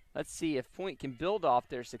 Let's see if Point can build off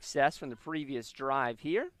their success from the previous drive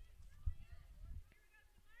here.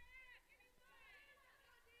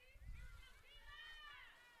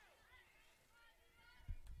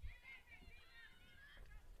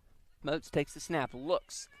 Moats takes the snap,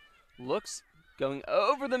 looks, going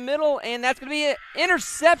over the middle, and that's going to be an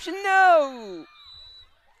interception. No!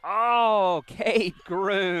 Oh, Kate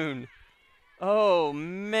Groon. Oh,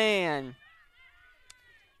 man.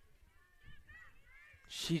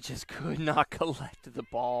 She just could not collect the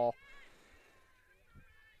ball.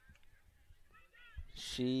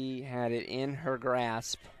 She had it in her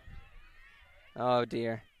grasp. Oh,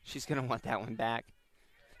 dear. She's going to want that one back.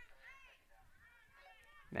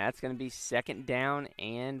 That's going to be 2nd down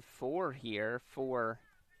and 4 here for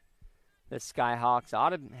the Skyhawks. Ought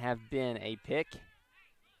to have been a pick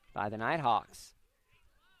by the Nighthawks.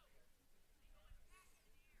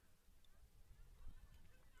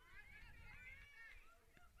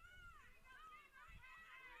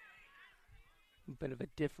 A bit of a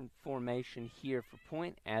different formation here for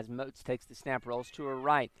point as Moats takes the snap, rolls to her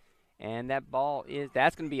right. And that ball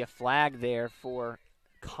that's going to be a flag there for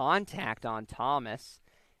contact on Thomas,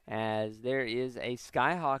 as there is a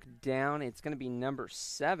Skyhawk down. It's going to be number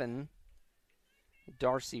 7,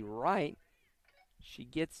 Darcy Wright. She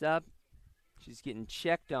gets up. She's getting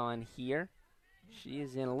checked on here. She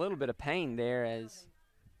is in a little bit of pain there, as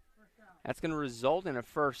that's going to result in a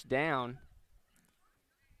 1st down.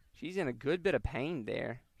 She's in a good bit of pain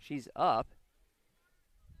there. She's up.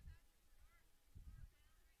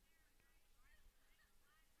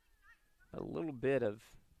 A little bit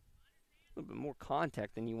more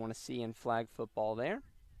contact than you want to see in flag football there.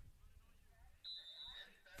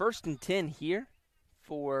 1st and 10 here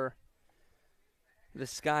for the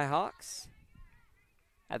Skyhawks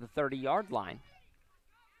at the 30-yard line.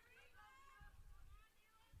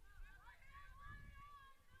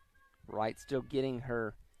 Wright still getting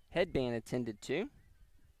her headband attended to.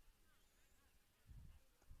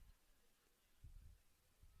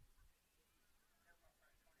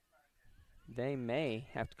 They may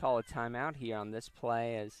have to call a timeout here on this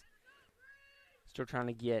play, as still trying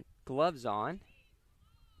to get gloves on.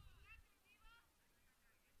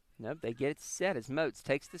 Nope, they get it set as Moats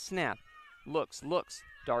takes the snap. Looks,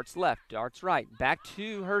 darts left, darts right. Back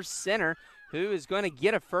to her center, who is going to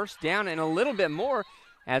get a 1st down and a little bit more,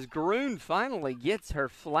 as Groon finally gets her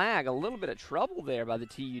flag. A little bit of trouble there by the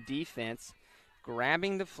TU defense,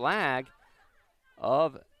 grabbing the flag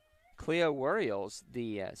of Cleo Wuriels,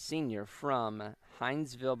 the senior from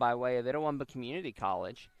Hinesville by way of Itawamba Community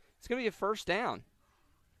College. It's going to be a 1st down.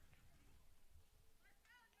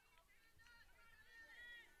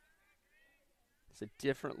 It's a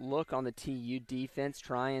different look on the TU defense,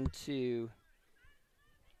 trying to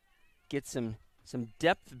get some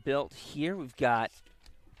depth built here. We've got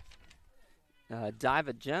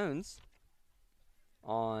Diva Jones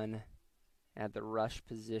on at the rush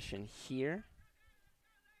position here.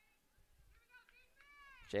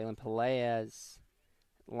 Jalen Peleas,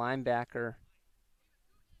 linebacker,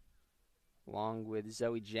 along with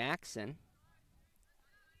Zoe Jackson.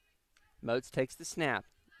 Moats takes the snap,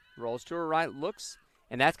 rolls to her right, looks,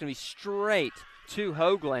 and that's going to be straight to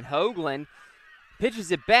Hoagland. Hoagland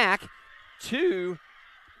pitches it back to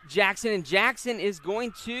Jackson, and Jackson is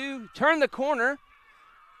going to turn the corner,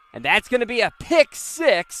 and that's going to be a pick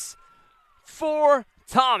 6 for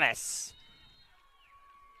Thomas.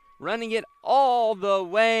 Running it all the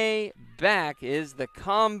way back is the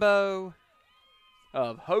combo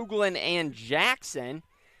of Hoagland and Jackson.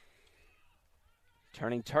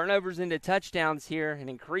 Turning turnovers into touchdowns here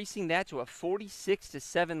and increasing that to a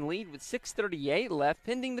 46-7 lead with 6:38 left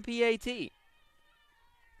pending the PAT.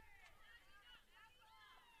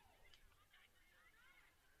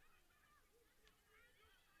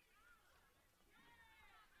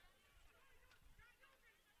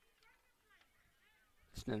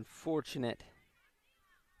 It's an unfortunate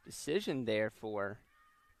decision there for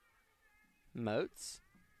Moats.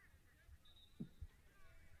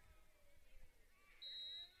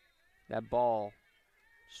 That ball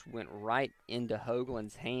just went right into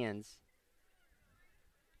Hoagland's hands.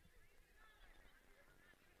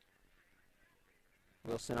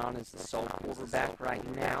 Wilson on as the sole quarterback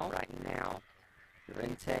right now.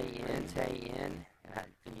 Rente in at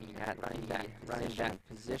the running back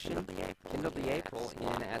position. Kendall April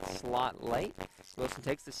in at slot late. Wilson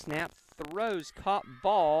takes the snap, throws, caught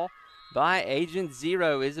ball by Agent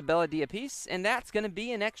Zero, Isabella Diapis, and that's going to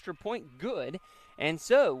be an extra point good. And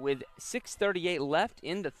so, with 6:38 left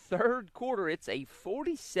in the 3rd quarter, it's a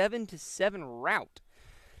 47-7 rout.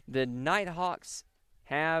 The Nighthawks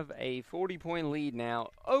have a 40-point lead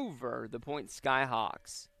now over the Point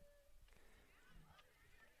Skyhawks.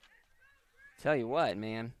 Tell you what,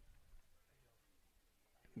 man,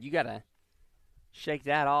 you gotta shake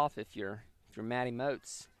that off if you're Maddie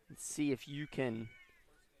Moats and see if you can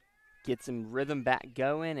get some rhythm back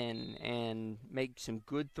going and make some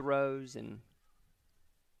good throws. And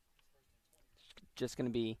just going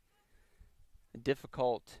to be a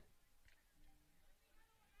difficult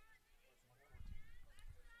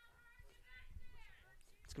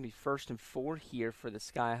It's going to be 1st and 4 here for the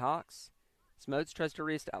Skyhawks. Moats tries to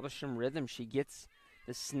reestablish some rhythm. She gets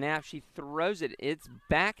the snap. She throws it. It's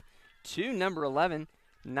back to number 11.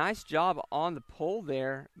 Nice job on the pull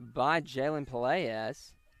there by Jalen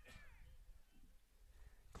Peleas.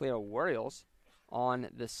 Cleo Warriors on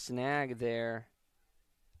the snag there.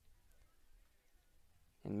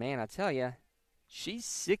 And man, I tell you, she's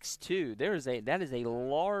 6'2". That is a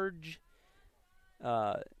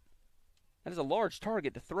large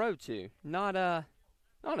target to throw to. Not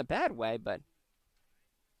in a bad way, but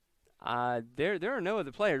there are no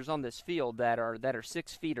other players on this field that are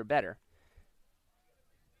 6 feet or better.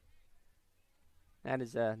 That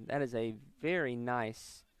is a very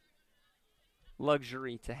nice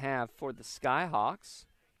luxury to have for the Skyhawks.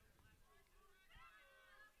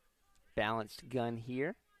 Balanced gun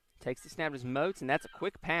here. Takes the snap as Moats, and that's a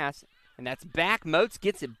quick pass. And that's back. Moats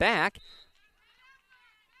gets it back.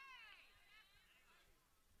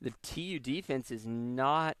 The TU defense is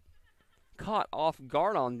not caught off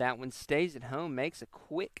guard on that one. Stays at home, makes a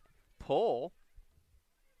quick pull.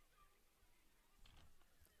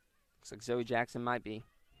 Looks like Zoe Jackson might be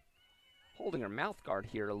holding her mouth guard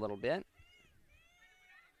here a little bit.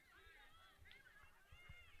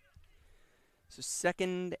 So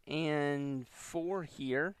 2nd and 4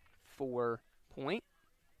 here for Point.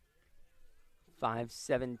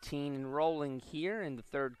 5:17 and rolling here in the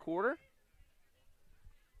third quarter.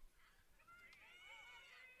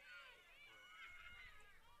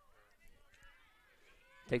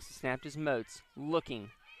 Takes the snap to Moats. Looking.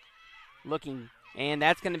 And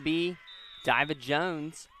that's going to be Diva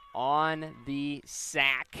Jones on the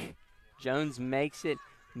sack. Jones makes it.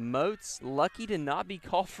 Moats lucky to not be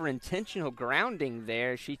called for intentional grounding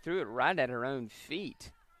there. She threw it right at her own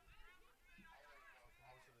feet.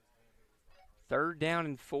 3rd down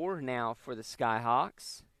and 4 now for the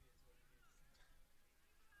Skyhawks.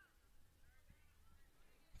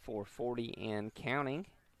 4:40 and counting.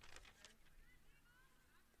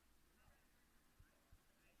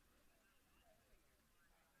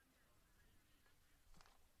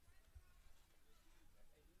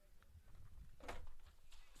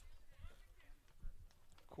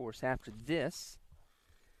 Of course, after this,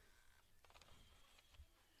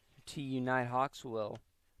 TU Nighthawks will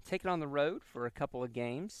take it on the road for a couple of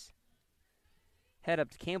games. Head up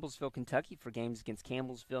to Campbellsville, Kentucky for games against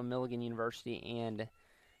Campbellsville, Milligan University, and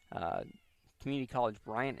Community College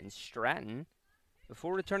Bryant and Stratton,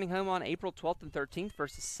 before returning home on April 12th and 13th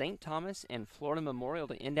versus St. Thomas and Florida Memorial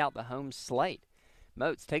to end out the home slate.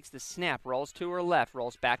 Moats takes the snap, rolls to her left,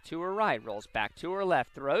 rolls back to her right, rolls back to her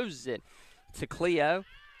left, throws it to Cleo.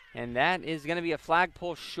 And that is going to be a flag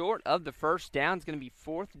pull short of the first down. It's going to be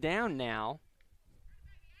 4th down now.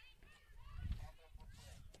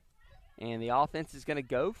 And the offense is going to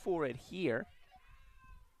go for it here.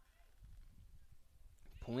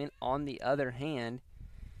 Point, on the other hand,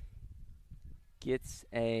 gets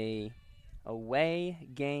a away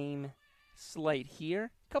game slate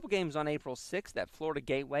here. A couple games on April 6th at Florida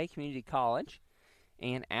Gateway Community College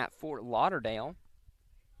and at Fort Lauderdale.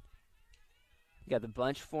 Got the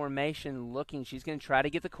bunch formation looking. She's going to try to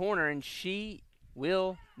get the corner, and she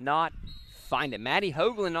will not find it. Maddie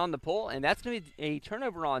Hoagland on the pull, and that's going to be a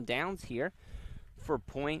turnover on downs here for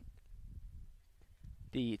Point.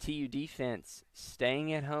 The TU defense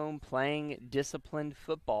staying at home, playing disciplined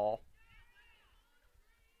football,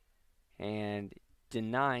 and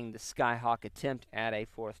denying the Skyhawk attempt at a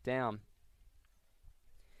 4th down.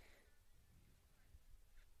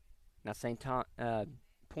 Now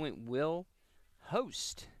Point will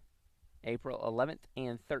host April 11th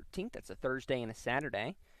and 13th. That's a Thursday and a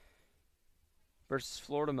Saturday versus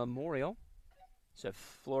Florida Memorial. So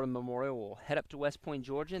Florida Memorial will head up to West Point,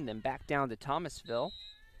 Georgia, and then back down to Thomasville.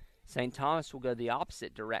 St. Thomas will go the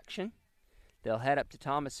opposite direction. They'll head up to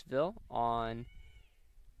Thomasville on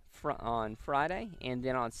Friday, and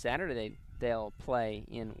then on Saturday they'll play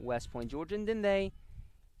in West Point, Georgia, and then they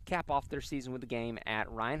cap off their season with a game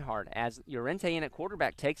at Reinhardt as Llorente in at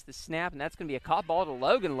quarterback takes the snap, and that's going to be a caught ball to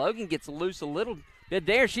Logan. Logan gets loose a little bit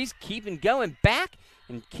there. She's keeping going back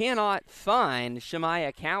and cannot find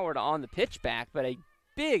Shemaya Coward on the pitch back, but a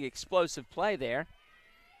big explosive play there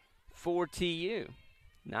for TU.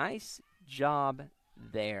 Nice job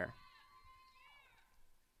there.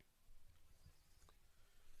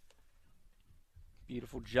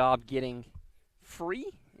 Beautiful job getting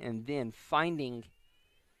free and then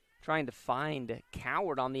trying to find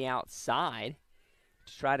Coward on the outside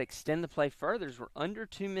to try to extend the play further as we're under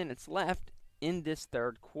 2 minutes left in this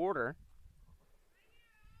third quarter.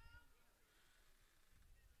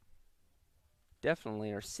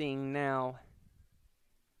 Definitely are seeing now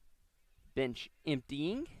bench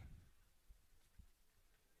emptying.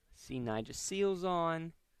 See Nigel Seals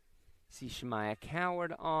on. See Shemaya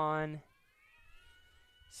Coward on.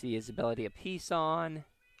 See Isabella Diapiece on.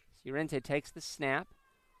 Llorente takes the snap.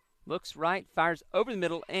 Looks right, fires over the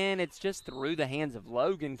middle, and it's just through the hands of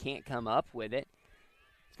Logan. Can't come up with it.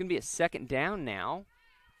 It's going to be a second down now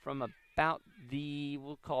from about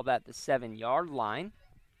we'll call that the 7-yard line.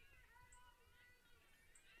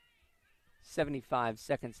 75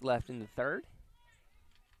 seconds left in the third.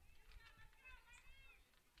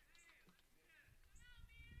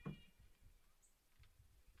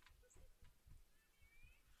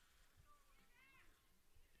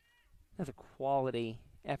 Another quality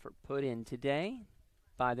effort put in today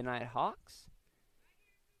by the Nighthawks.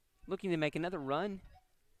 Looking to make another run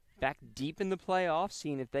back deep in the playoffs,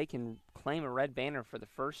 seeing if they can claim a red banner for the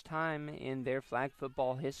first time in their flag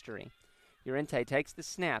football history. Llorente takes the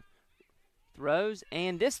snap, throws,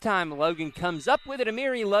 and this time Logan comes up with it.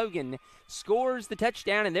 Amiri Logan scores the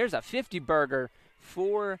touchdown, and there's a 50-burger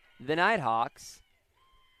for the Nighthawks.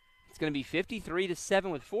 It's going to be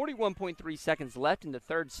 53-7 with 41.3 seconds left in the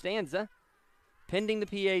third stanza, pending the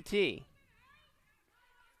PAT.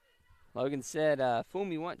 Logan said, fool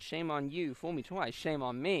me once, shame on you. Fool me twice, shame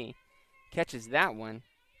on me. Catches that one.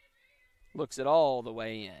 Looks it all the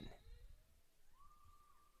way in.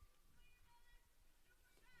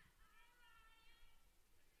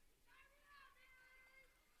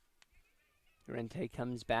 Llorente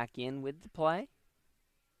comes back in with the play.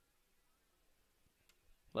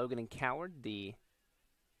 Logan and Coward, the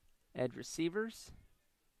edge receivers.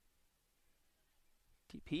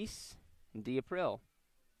 DePeace and D'April,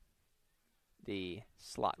 the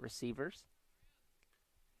slot receivers.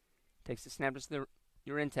 Takes the snap to the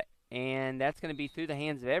Llorente, and that's going to be through the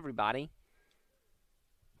hands of everybody,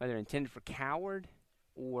 whether intended for Coward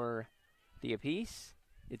or D'Apice.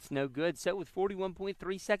 It's no good. So with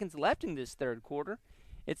 41.3 seconds left in this third quarter,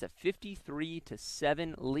 it's a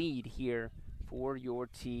 53-7 lead here for your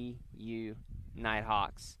TU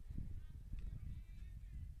Nighthawks.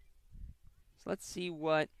 So let's see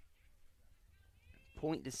what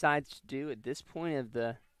Point decides to do at this point of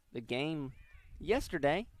the game.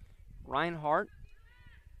 Yesterday, Reinhardt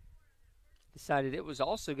decided it was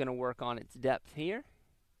also going to work on its depth here.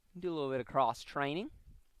 Do a little bit of cross-training.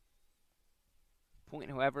 Point,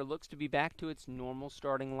 however, looks to be back to its normal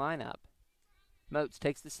starting lineup. Moats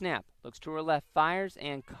takes the snap, looks to her left, fires,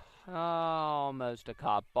 and almost a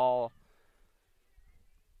caught ball.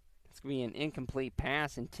 It's going to be an incomplete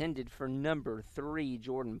pass intended for number 3,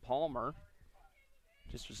 Jordan Palmer.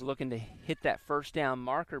 Just was looking to hit that first down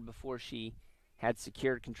marker before she had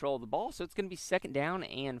secured control of the ball. So it's going to be 2nd down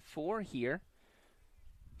and 4 here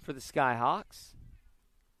for the Skyhawks.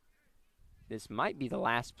 This might be the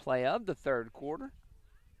last play of the third quarter.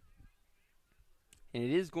 And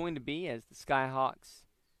it is going to be as the Skyhawks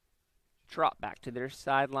trot back to their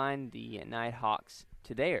sideline, the Nighthawks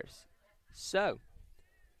to theirs. So,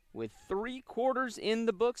 with 3 quarters in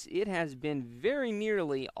the books, it has been very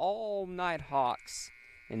nearly all Nighthawks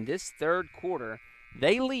in this third quarter.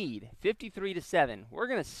 They lead 53-7. We're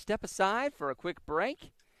going to step aside for a quick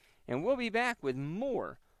break, and we'll be back with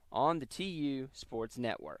more on the TU Sports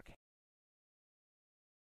Network.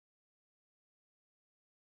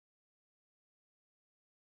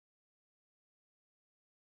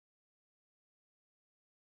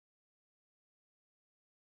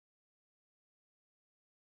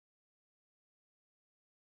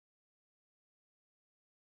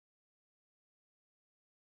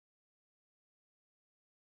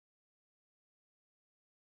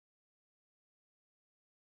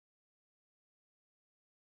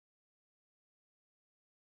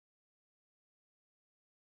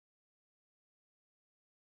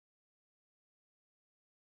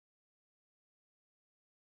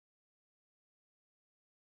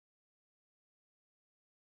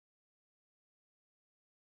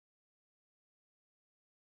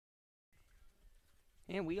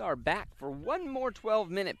 And we are back for one more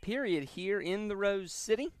 12-minute period here in the Rose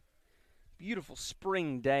City. Beautiful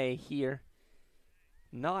spring day here.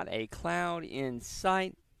 Not a cloud in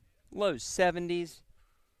sight. Low 70s.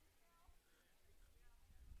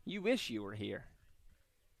 You wish you were here.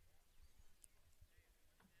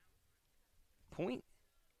 Point.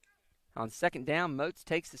 On 2nd down, Moats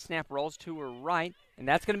takes the snap, rolls to her right, and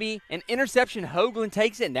that's going to be an interception. Hoagland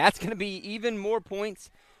takes it, and that's going to be even more points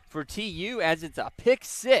for TU as it's a pick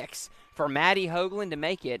 6 for Maddie Hoagland to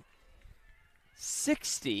make it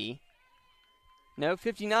 59-7.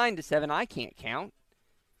 I can't count.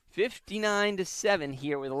 59-7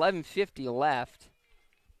 here with 11:50 left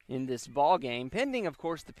in this ball game, pending, of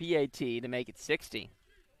course, the PAT to make it 60.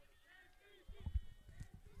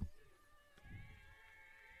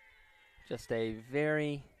 Just a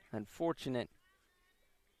very unfortunate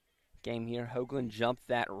game here. Hoagland jumped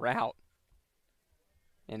that route,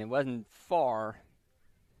 and it wasn't far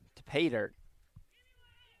to pay dirt.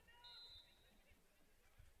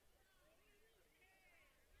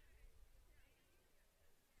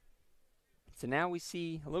 So now we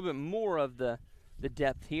see a little bit more of the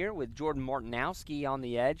depth here with Jordan Martinowski on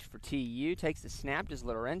the edge for TU. Takes the snap, does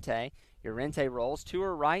Llorente. Llorente rolls to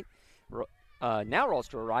her right. Now rolls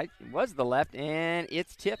to her right. It was the left, and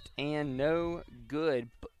it's tipped and no good.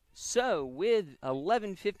 So with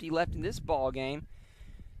 11:50 left in this ball game,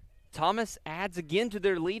 Thomas adds again to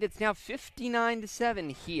their lead. It's now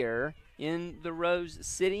 59-7 here in the Rose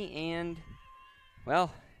City, and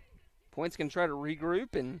well, Point's going to try to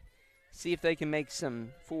regroup and see if they can make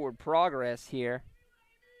some forward progress here.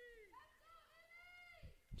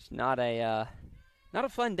 It's not a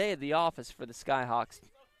fun day at the office for the Skyhawks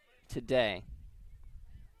today.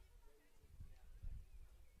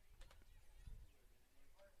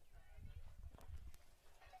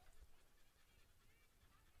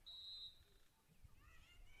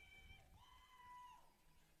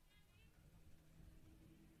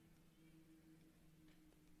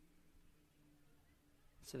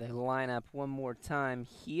 So they line up one more time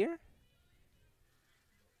here.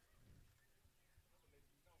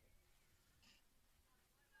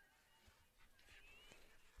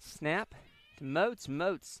 Snap to Moats.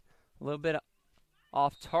 Moats a little bit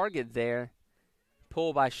off target there.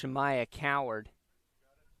 Pull by Shemaya Coward.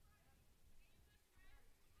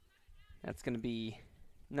 That's going to be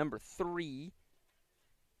number 3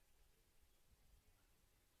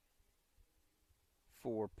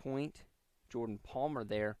 for Point. Jordan Palmer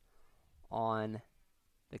there on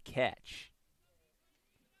the catch.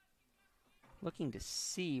 Looking to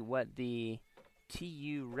see what the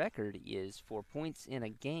TU record is for points in a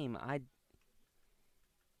game.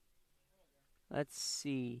 Let's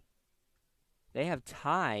see. They have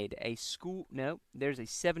tied a school. Nope, there's a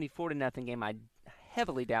 74-0 game. I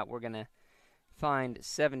heavily doubt we're going to find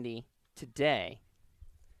 70 today.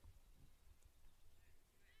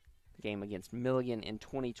 The game against Milligan in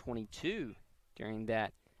 2022 during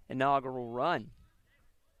that inaugural run.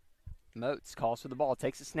 Moats calls for the ball,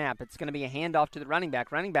 takes a snap. It's going to be a handoff to the running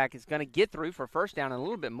back. Running back is going to get through for first down and a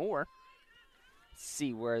little bit more. Let's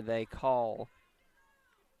see where they call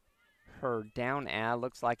her down at.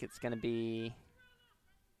 Looks like it's going to be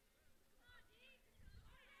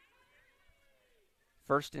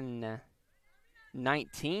first and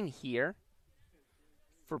 19 here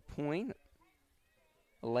for Point.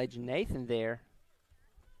 Elijah Nathan there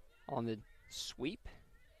on the sweep.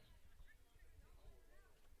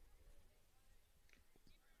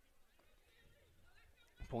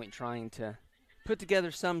 Point trying to put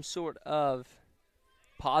together some sort of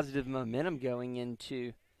positive momentum going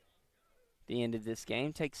into the end of this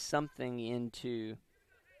game. Take something into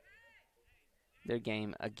their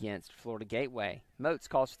game against Florida Gateway. Moats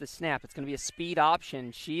calls for the snap. It's going to be a speed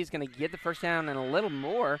option. She's going to get the first down and a little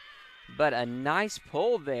more, but a nice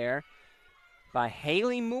pull there by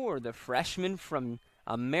Haley Moore, the freshman from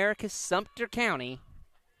Americus Sumter County.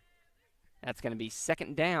 That's going to be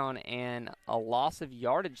second down and a loss of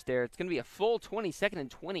yardage there. It's going to be a full 20, second and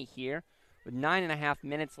 20 here with 9.5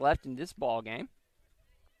 minutes left in this ball game.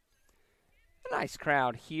 A nice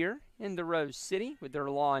crowd here in the Rose City with their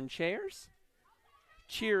lawn chairs,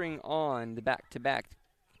 cheering on the back-to-back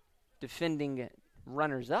defending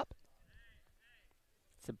runners-up.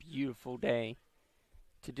 It's a beautiful day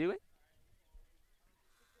to do it.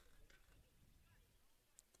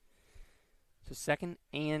 So second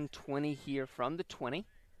and 20 here from the 20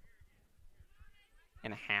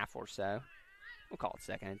 and a half or so. We'll call it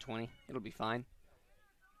second and 20. It'll be fine.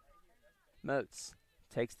 Moats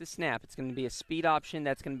takes the snap. It's going to be a speed option.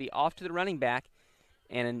 That's going to be off to the running back.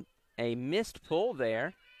 And a missed pull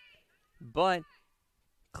there, but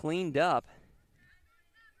cleaned up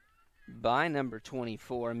by number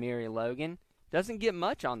 24, Mary Logan. Doesn't get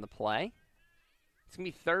much on the play. It's going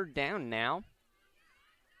to be third down now.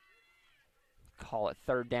 Call it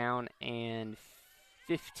third down and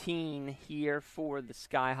 15 here for the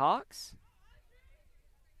Skyhawks.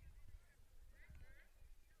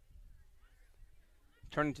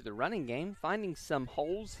 Turning to the running game, finding some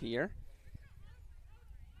holes here.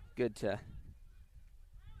 Good to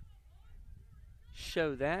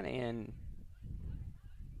show that and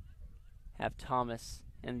have Thomas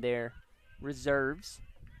and their reserves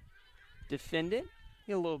defend it.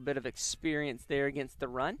 Get a little bit of experience there against the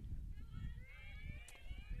run.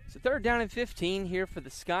 So third down and 15 here for the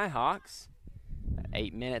Skyhawks.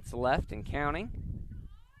 8 minutes left and counting.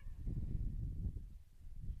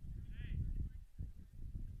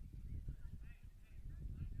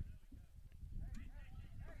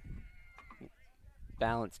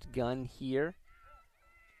 Balanced gun here.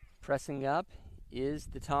 Pressing up is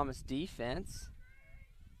the Thomas defense.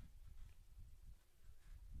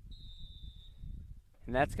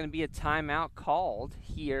 And that's going to be a timeout called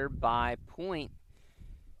here by Point.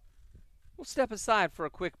 We'll step aside for a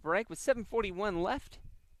quick break with 7:41 left.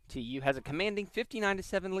 TU has a commanding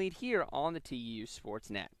 59-7 lead here on the TU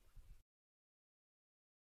Sportsnet.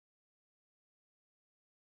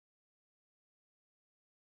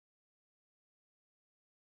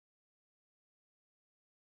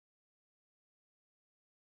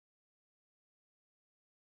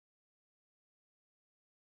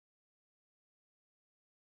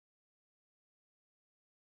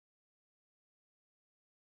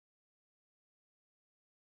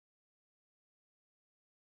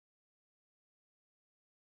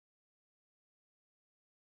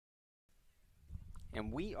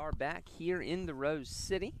 And we are back here in the Rose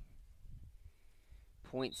City.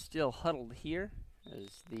 Point still huddled here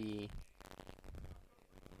as the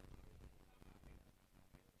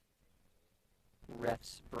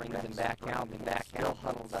refs bring them back out and back out.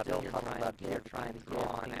 Huddled up here, trying to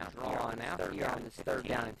drawn out here on this third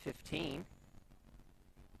down and 15.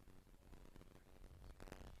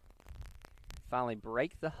 Finally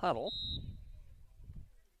break the huddle.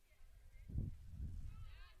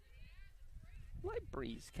 Light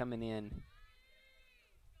breeze coming in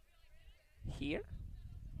here.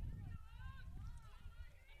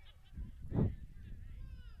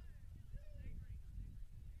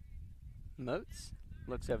 Moats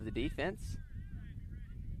looks over the defense.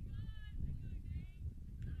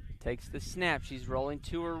 Takes the snap. She's rolling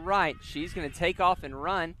to her right. She's going to take off and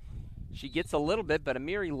run. She gets a little bit, but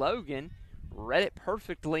Amiri Logan read it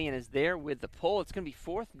perfectly and is there with the pull. It's going to be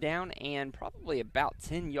 4th down and probably about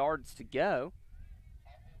 10 yards to go.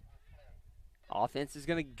 Offense is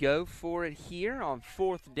going to go for it here on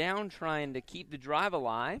 4th down, trying to keep the drive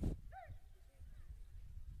alive.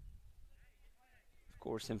 Of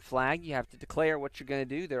course, in flag, you have to declare what you're going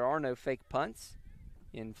to do. There are no fake punts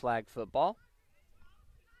in flag football.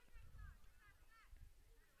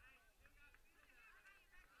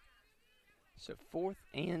 So 4th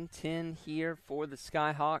and 10 here for the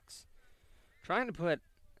Skyhawks. Trying to put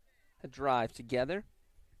a drive together.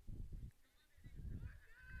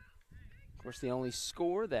 Of course, the only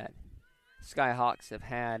score that Skyhawks have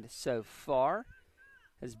had so far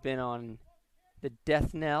has been on the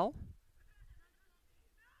death knell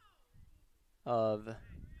of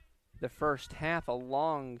the first half, a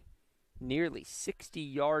long, nearly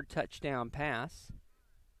 60-yard touchdown pass.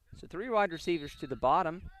 So 3 wide receivers to the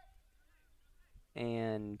bottom.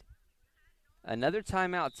 And another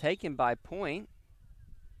timeout taken by Point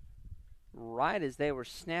right as they were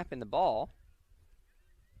snapping the ball.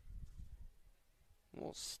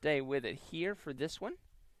 We'll stay with it here for this one.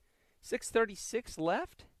 6:36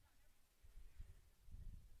 left.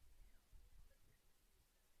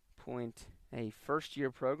 Point, a first-year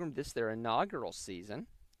program. This their inaugural season.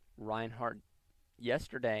 Reinhardt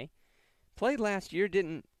yesterday played last year.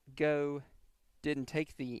 Didn't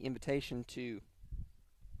take the invitation to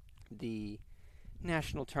the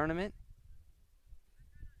national tournament,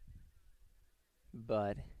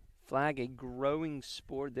 but flag a growing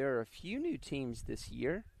sport. There are a few new teams this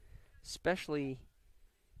year, especially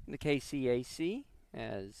in the KCAC,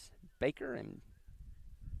 as Baker and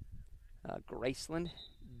Graceland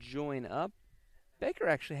join up. Baker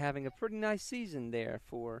actually having a pretty nice season there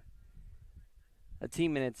for a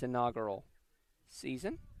team in its inaugural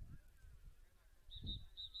season.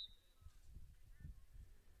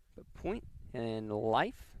 But Point and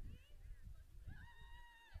Life,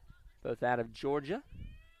 both out of Georgia.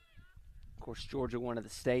 Of course, Georgia, one of the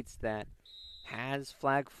states that has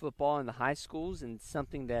flag football in the high schools, and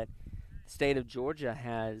something that the state of Georgia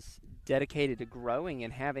has dedicated to growing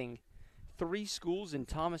and having 3 schools in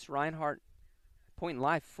Thomas Reinhardt Point and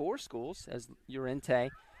Life, 4 schools, as Urente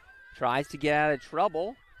tries to get out of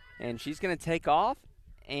trouble, and she's going to take off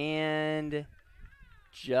and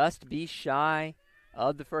just be shy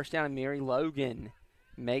of the first down. Mary Logan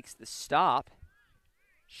makes the stop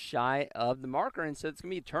shy of the marker, and so it's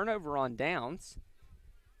going to be a turnover on downs.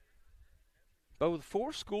 But with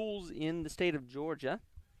 4 schools in the state of Georgia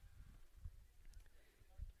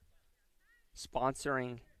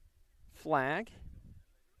sponsoring flag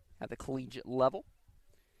at the collegiate level,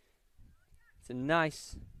 it's a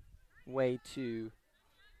nice way to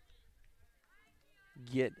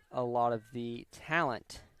get a lot of the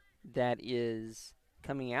talent that is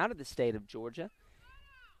coming out of the state of Georgia.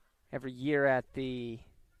 Every year at the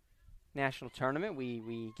national tournament,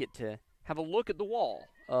 we get to have a look at the wall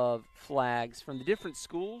of flags from the different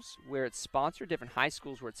schools where it's sponsored, different high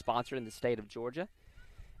schools where it's sponsored in the state of Georgia.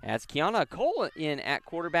 As Kiana Cole in at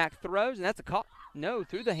quarterback throws, and that's a call. No,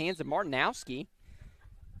 through the hands of Martinowski.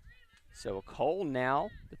 So Cole now,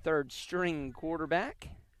 the third string quarterback.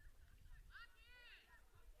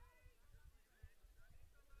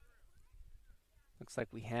 Looks like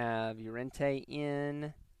we have Urente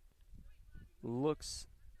in. Looks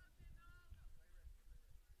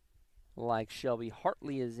like Shelby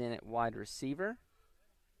Hartley is in at wide receiver.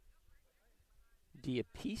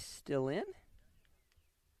 Diapiece still in.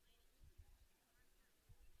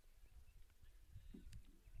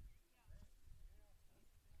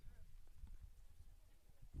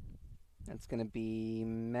 That's going to be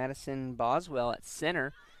Madison Boswell at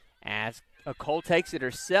center as Cole takes it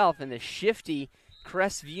herself, and the shifty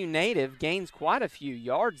Crestview native gains quite a few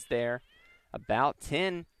yards there, about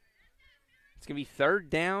 10. It's going to be 3rd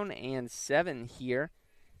down and 7 here.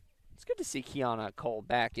 It's good to see Kiana Cole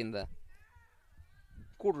back in the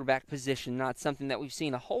quarterback position, not something that we've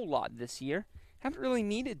seen a whole lot this year. Haven't really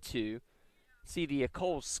needed to see the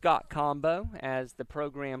Cole-Scott combo as the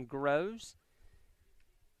program grows.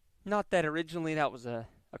 Not that originally that was a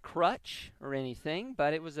crutch or anything,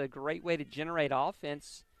 but it was a great way to generate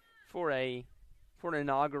offense for an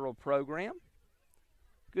inaugural program.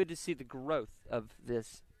 Good to see the growth of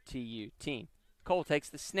this TU team. Cole takes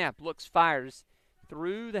the snap, looks, fires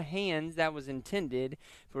through the hands that was intended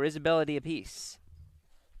for Isabella Diapiece.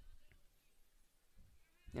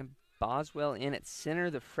 And Boswell in at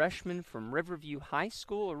center, the freshman from Riverview High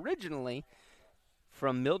School, originally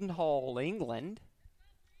from Mildenhall, England.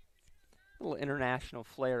 A little international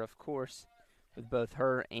flair, of course, with both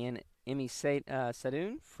her and Emmy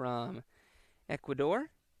Sadoun from Ecuador.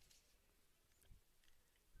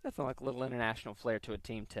 Nothing like a little international flair to a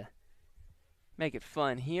team to make it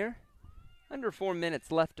fun here. Under 4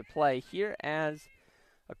 minutes left to play here as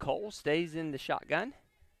Cole stays in the shotgun.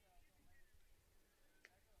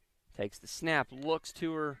 Takes the snap, looks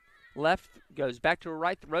to her left, goes back to her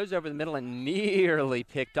right, throws over the middle, and nearly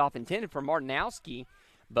picked off. Intended for Martinowski,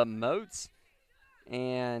 but Moats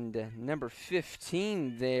and number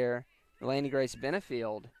 15 there, Laney Grace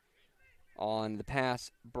Benefield, on the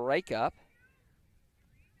pass breakup.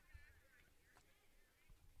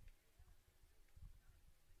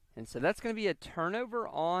 And so that's going to be a turnover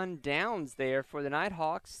on downs there for the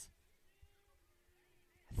Nighthawks.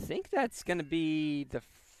 I think that's going to be the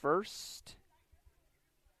first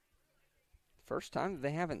time that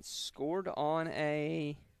they haven't scored on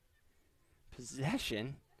a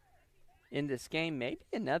possession in this game. Maybe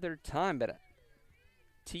another time, but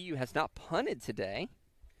TU has not punted today.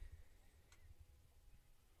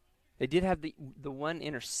 They did have the one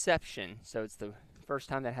interception, so it's the first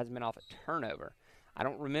time that hasn't been off a turnover. I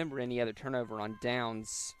don't remember any other turnover on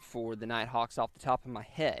downs for the Nighthawks off the top of my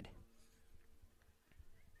head.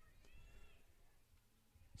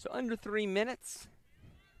 So under 3 minutes,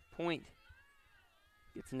 Point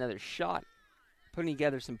gets another shot, putting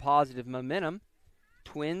together some positive momentum.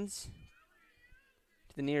 Twins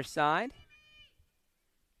to the near side.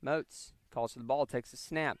 Moats calls for the ball, takes a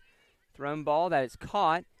snap. Thrown ball that is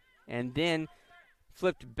caught and then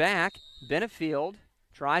flipped back. Benefield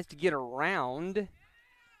tries to get around,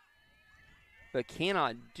 but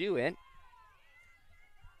cannot do it.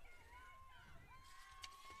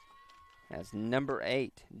 As number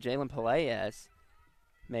 8, Jalen Pelaez,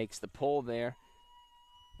 makes the pull there.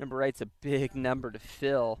 Number 8's a big number to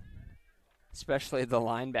fill, especially the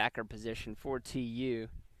linebacker position for TU.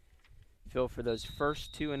 Fill for those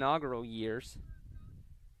first 2 inaugural years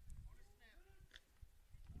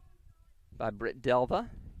by Britt Delva,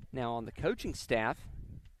 now on the coaching staff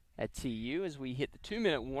at TU as we hit the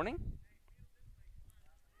 2-minute warning.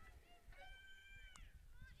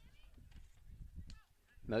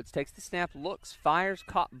 Moats takes the snap, looks, fires,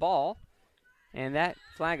 caught ball, and that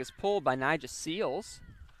flag is pulled by Nigel Seals,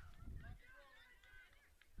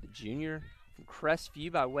 the junior from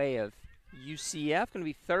Crestview by way of UCF. Going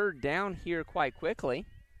to be 3rd down here quite quickly.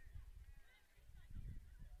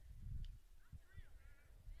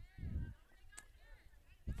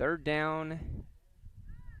 Third down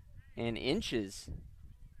and inches.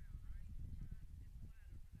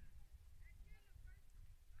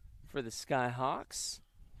 For the Skyhawks,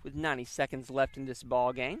 with 90 seconds left in this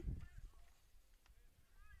ball game.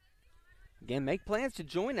 Again, make plans to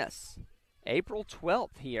join us April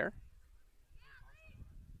 12th here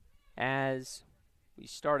as we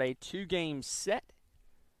start a 2-game set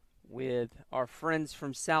with our friends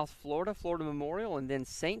from South Florida, Florida Memorial, and then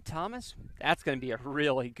St. Thomas. That's going to be a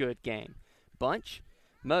really good game. Bunch,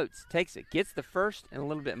 Moats takes it, gets the first and a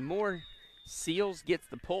little bit more. Seals gets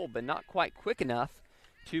the pull, but not quite quick enough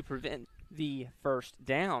to prevent the first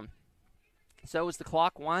down. So as the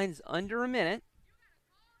clock winds under a minute,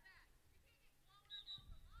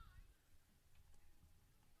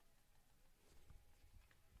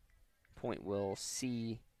 Point will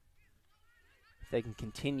see if they can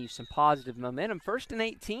continue some positive momentum. 1st and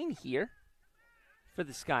 18 here for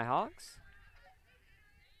the Skyhawks.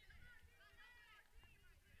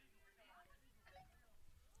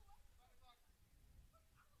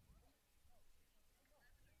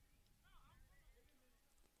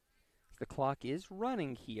 The clock is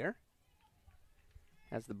running here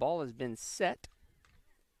as the ball has been set.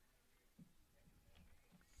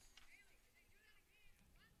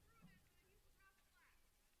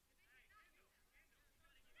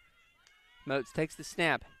 Moats takes the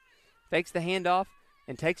snap, fakes the handoff,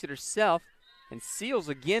 and takes it herself, and seals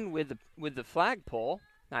again with the flagpole.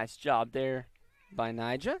 Nice job there by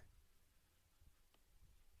Nija.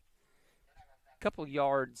 Couple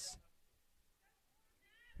yards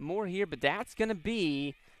more here, but that's going to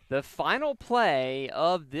be the final play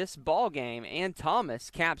of this ball game. And Thomas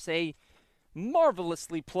caps a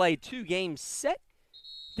marvelously played 2-game set.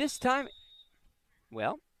 This time,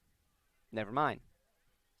 well, never mind.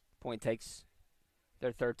 Point takes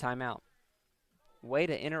their 3rd timeout. Way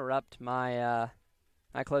to interrupt my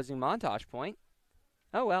my closing montage point.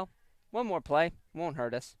 Oh well, one more play won't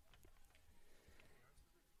hurt us.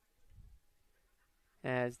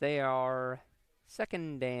 As they are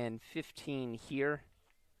 2nd and 15 here.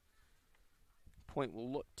 Point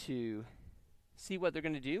will look to see what they're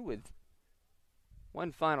going to do with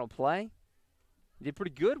one final play. Did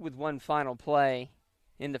pretty good with one final play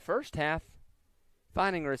in the first half,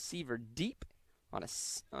 finding a receiver deep on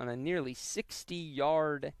a nearly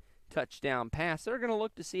 60-yard touchdown pass. They're going to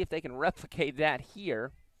look to see if they can replicate that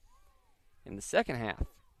here in the second half.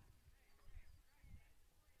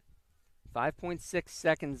 5.6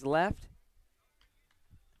 seconds left.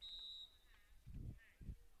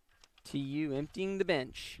 TU emptying the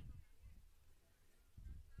bench.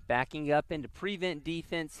 Backing up into prevent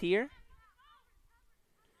defense here.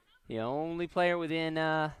 The only player within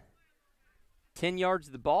 10 yards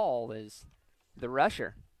of the ball is the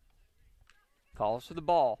rusher. Calls for the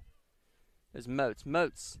ball. There's Moats.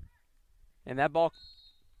 Moats. And that ball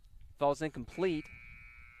falls incomplete.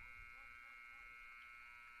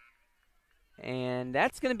 And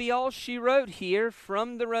that's going to be all she wrote here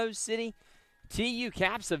from the Rose City. TU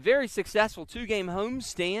caps a very successful 2-game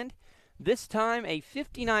homestand. This time a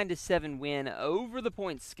 59-7 win over the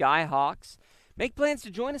Point Skyhawks. Make plans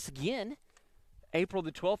to join us again April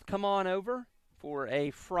the 12th. Come on over for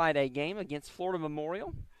a Friday game against Florida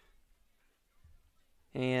Memorial.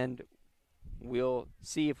 And we'll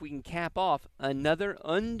see if we can cap off another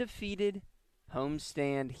undefeated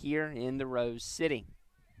homestand here in the Rose City.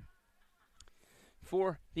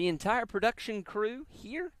 For the entire production crew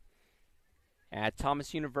here at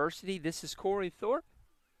Thomas University, this is Corey Thorpe,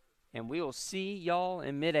 and we will see y'all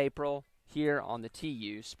in mid-April here on the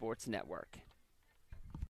TU Sports Network.